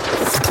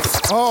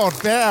 Oh,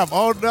 damn.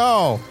 Oh,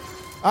 no.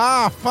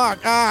 Ah, fuck.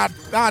 Ah,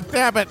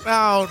 damn it.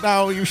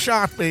 No, you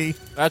shot me.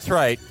 That's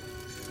right.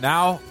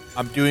 Now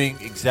I'm doing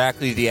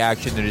exactly the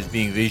action that is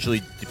being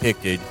visually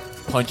depicted,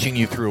 punching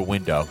you through a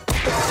window.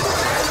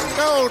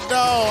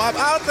 No, I'm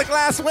out the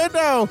glass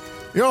window.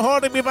 You're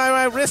holding me by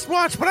my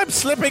wristwatch, but I'm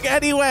slipping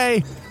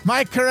anyway.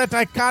 My current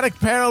iconic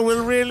peril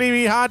will really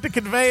be hard to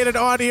convey in an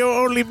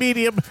audio-only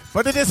medium,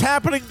 but it is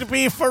happening to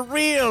me for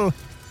real.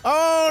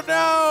 Oh,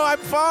 no, I'm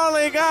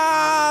falling.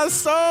 Ah,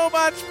 so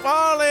much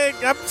falling.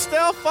 I'm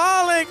still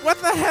falling.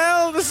 What the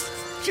hell?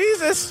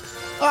 Jesus.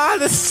 Ah,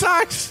 this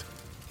sucks.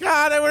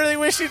 God, I really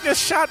wish you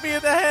just shot me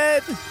in the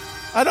head.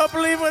 I don't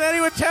believe when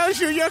anyone tells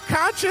you you're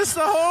conscious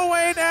the whole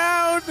way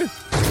down.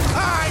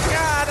 Oh,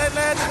 God, I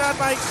landed on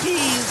my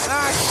keys.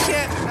 Ah,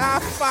 shit. Ah,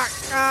 fuck.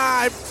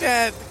 Ah, I'm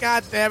dead.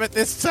 God damn it,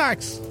 this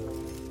sucks.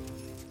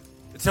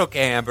 It's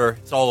okay, Amber.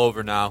 It's all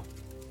over now.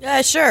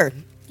 Yeah, sure.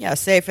 Yeah,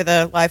 save for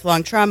the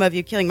lifelong trauma of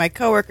you killing my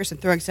coworkers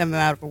and throwing some of them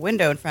out of a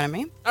window in front of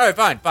me. All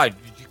right, fine.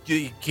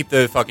 You keep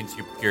the fucking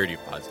security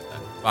deposit then.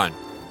 Fine.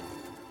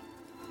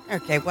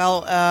 Okay,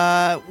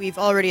 well, we've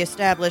already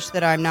established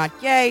that I'm not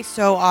gay,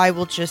 so I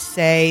will just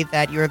say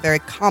that you're a very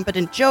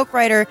competent joke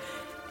writer,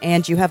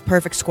 and you have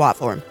perfect squat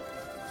form.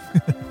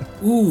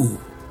 Ooh,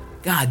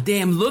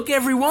 goddamn, look,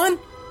 everyone!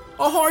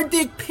 A hard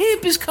dick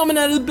pimp is coming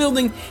out of the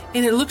building,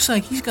 and it looks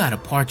like he's got a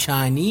part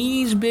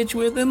Chinese bitch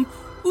with him.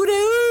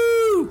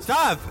 Ooh-doo!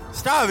 Stop,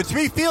 it's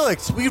me,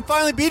 Felix. We can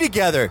finally be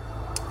together.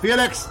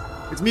 Felix,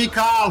 it's me,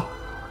 Carl.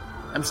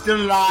 I'm still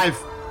alive.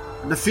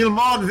 And I feel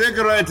more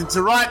invigorated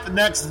to write the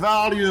next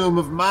volume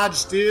of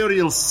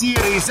Magisterial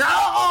series.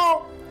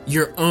 Oh!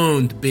 You're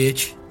owned,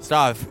 bitch.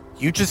 Stav,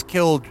 you just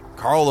killed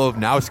Karl Ove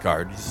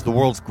Knausgaard. He's the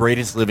world's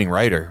greatest living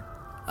writer.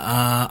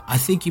 I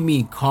think you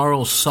mean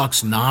Carl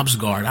sucks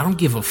Knobsgaard. I don't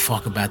give a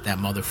fuck about that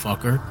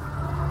motherfucker.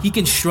 He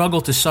can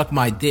struggle to suck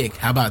my dick.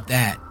 How about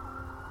that?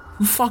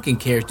 Who fucking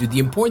cares, dude? The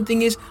important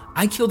thing is,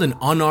 I killed an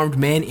unarmed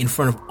man in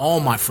front of all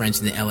my friends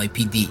in the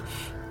LAPD.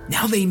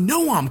 Now they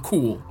know I'm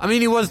cool. I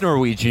mean, he was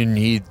Norwegian.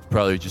 He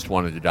probably just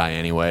wanted to die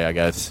anyway, I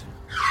guess.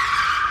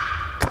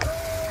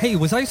 Hey,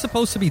 was I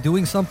supposed to be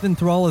doing something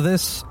through all of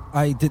this?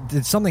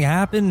 Did something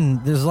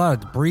happen? There's a lot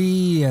of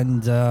debris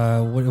and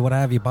what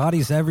have you,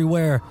 bodies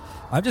everywhere.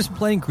 I've just been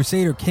playing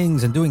Crusader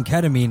Kings and doing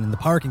ketamine in the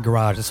parking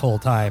garage this whole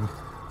time.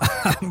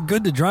 I'm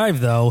good to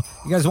drive, though.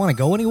 You guys want to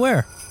go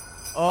anywhere?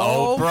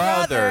 Oh,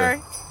 brother.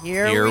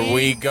 Here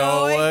we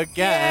go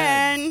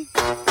again.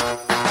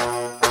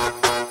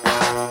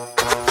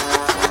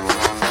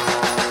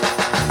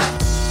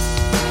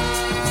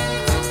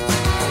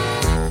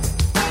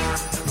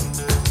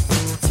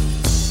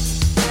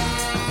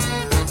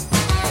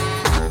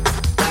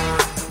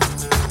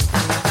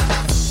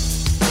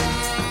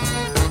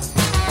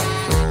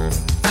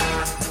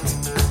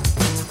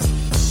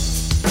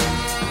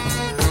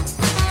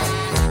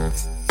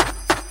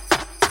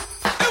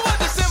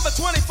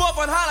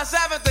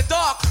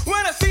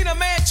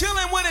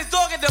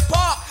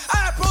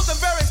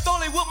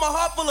 My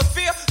heart full of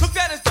fear, looked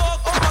at his dog,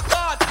 oh my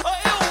God, a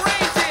ill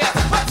reindeer.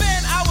 But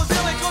then I was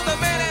ill and called the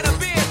man had a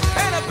beard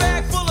and a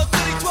bag full of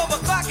goodies, 12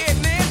 o'clock at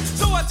near.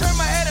 So I turned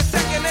my head a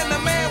second and the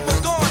man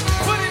was gone.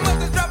 But he must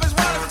have dropped his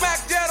wallet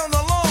smack dead on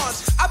the lawn.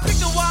 I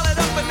picked the wallet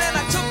up and then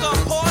I took a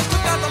pause,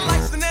 took out the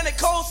lights and then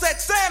it cold said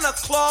Santa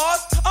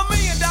Claus. $1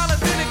 million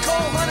in it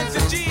cold, hundreds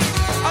of G's.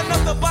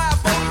 Enough to buy a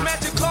boat,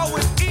 magic car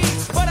with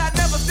ease. But I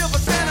never steal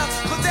for Santa,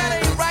 cause that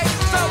ain't right.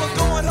 So I was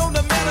going home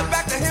to mail it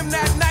back to him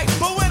that night.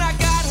 But when I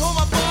got home,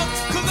 I bugged,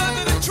 cause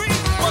under the tree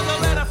was a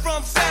letter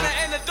from Santa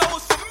and the door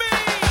was for me.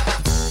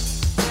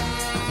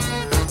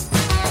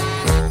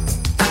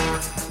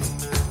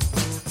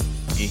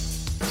 3,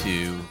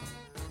 2,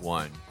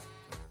 1.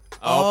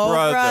 Oh,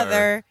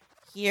 brother.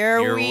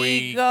 Here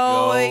we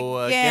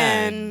go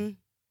again.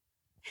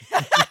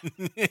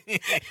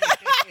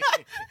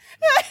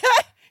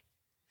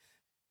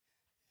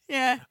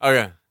 Yeah.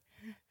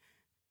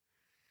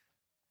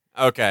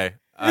 Okay.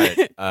 All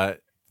right.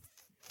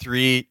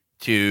 3,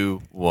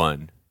 2,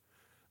 1.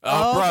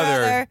 Oh,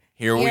 brother.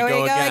 Here we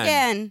go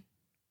again.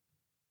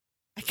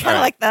 I kind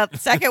of like that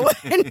second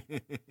one.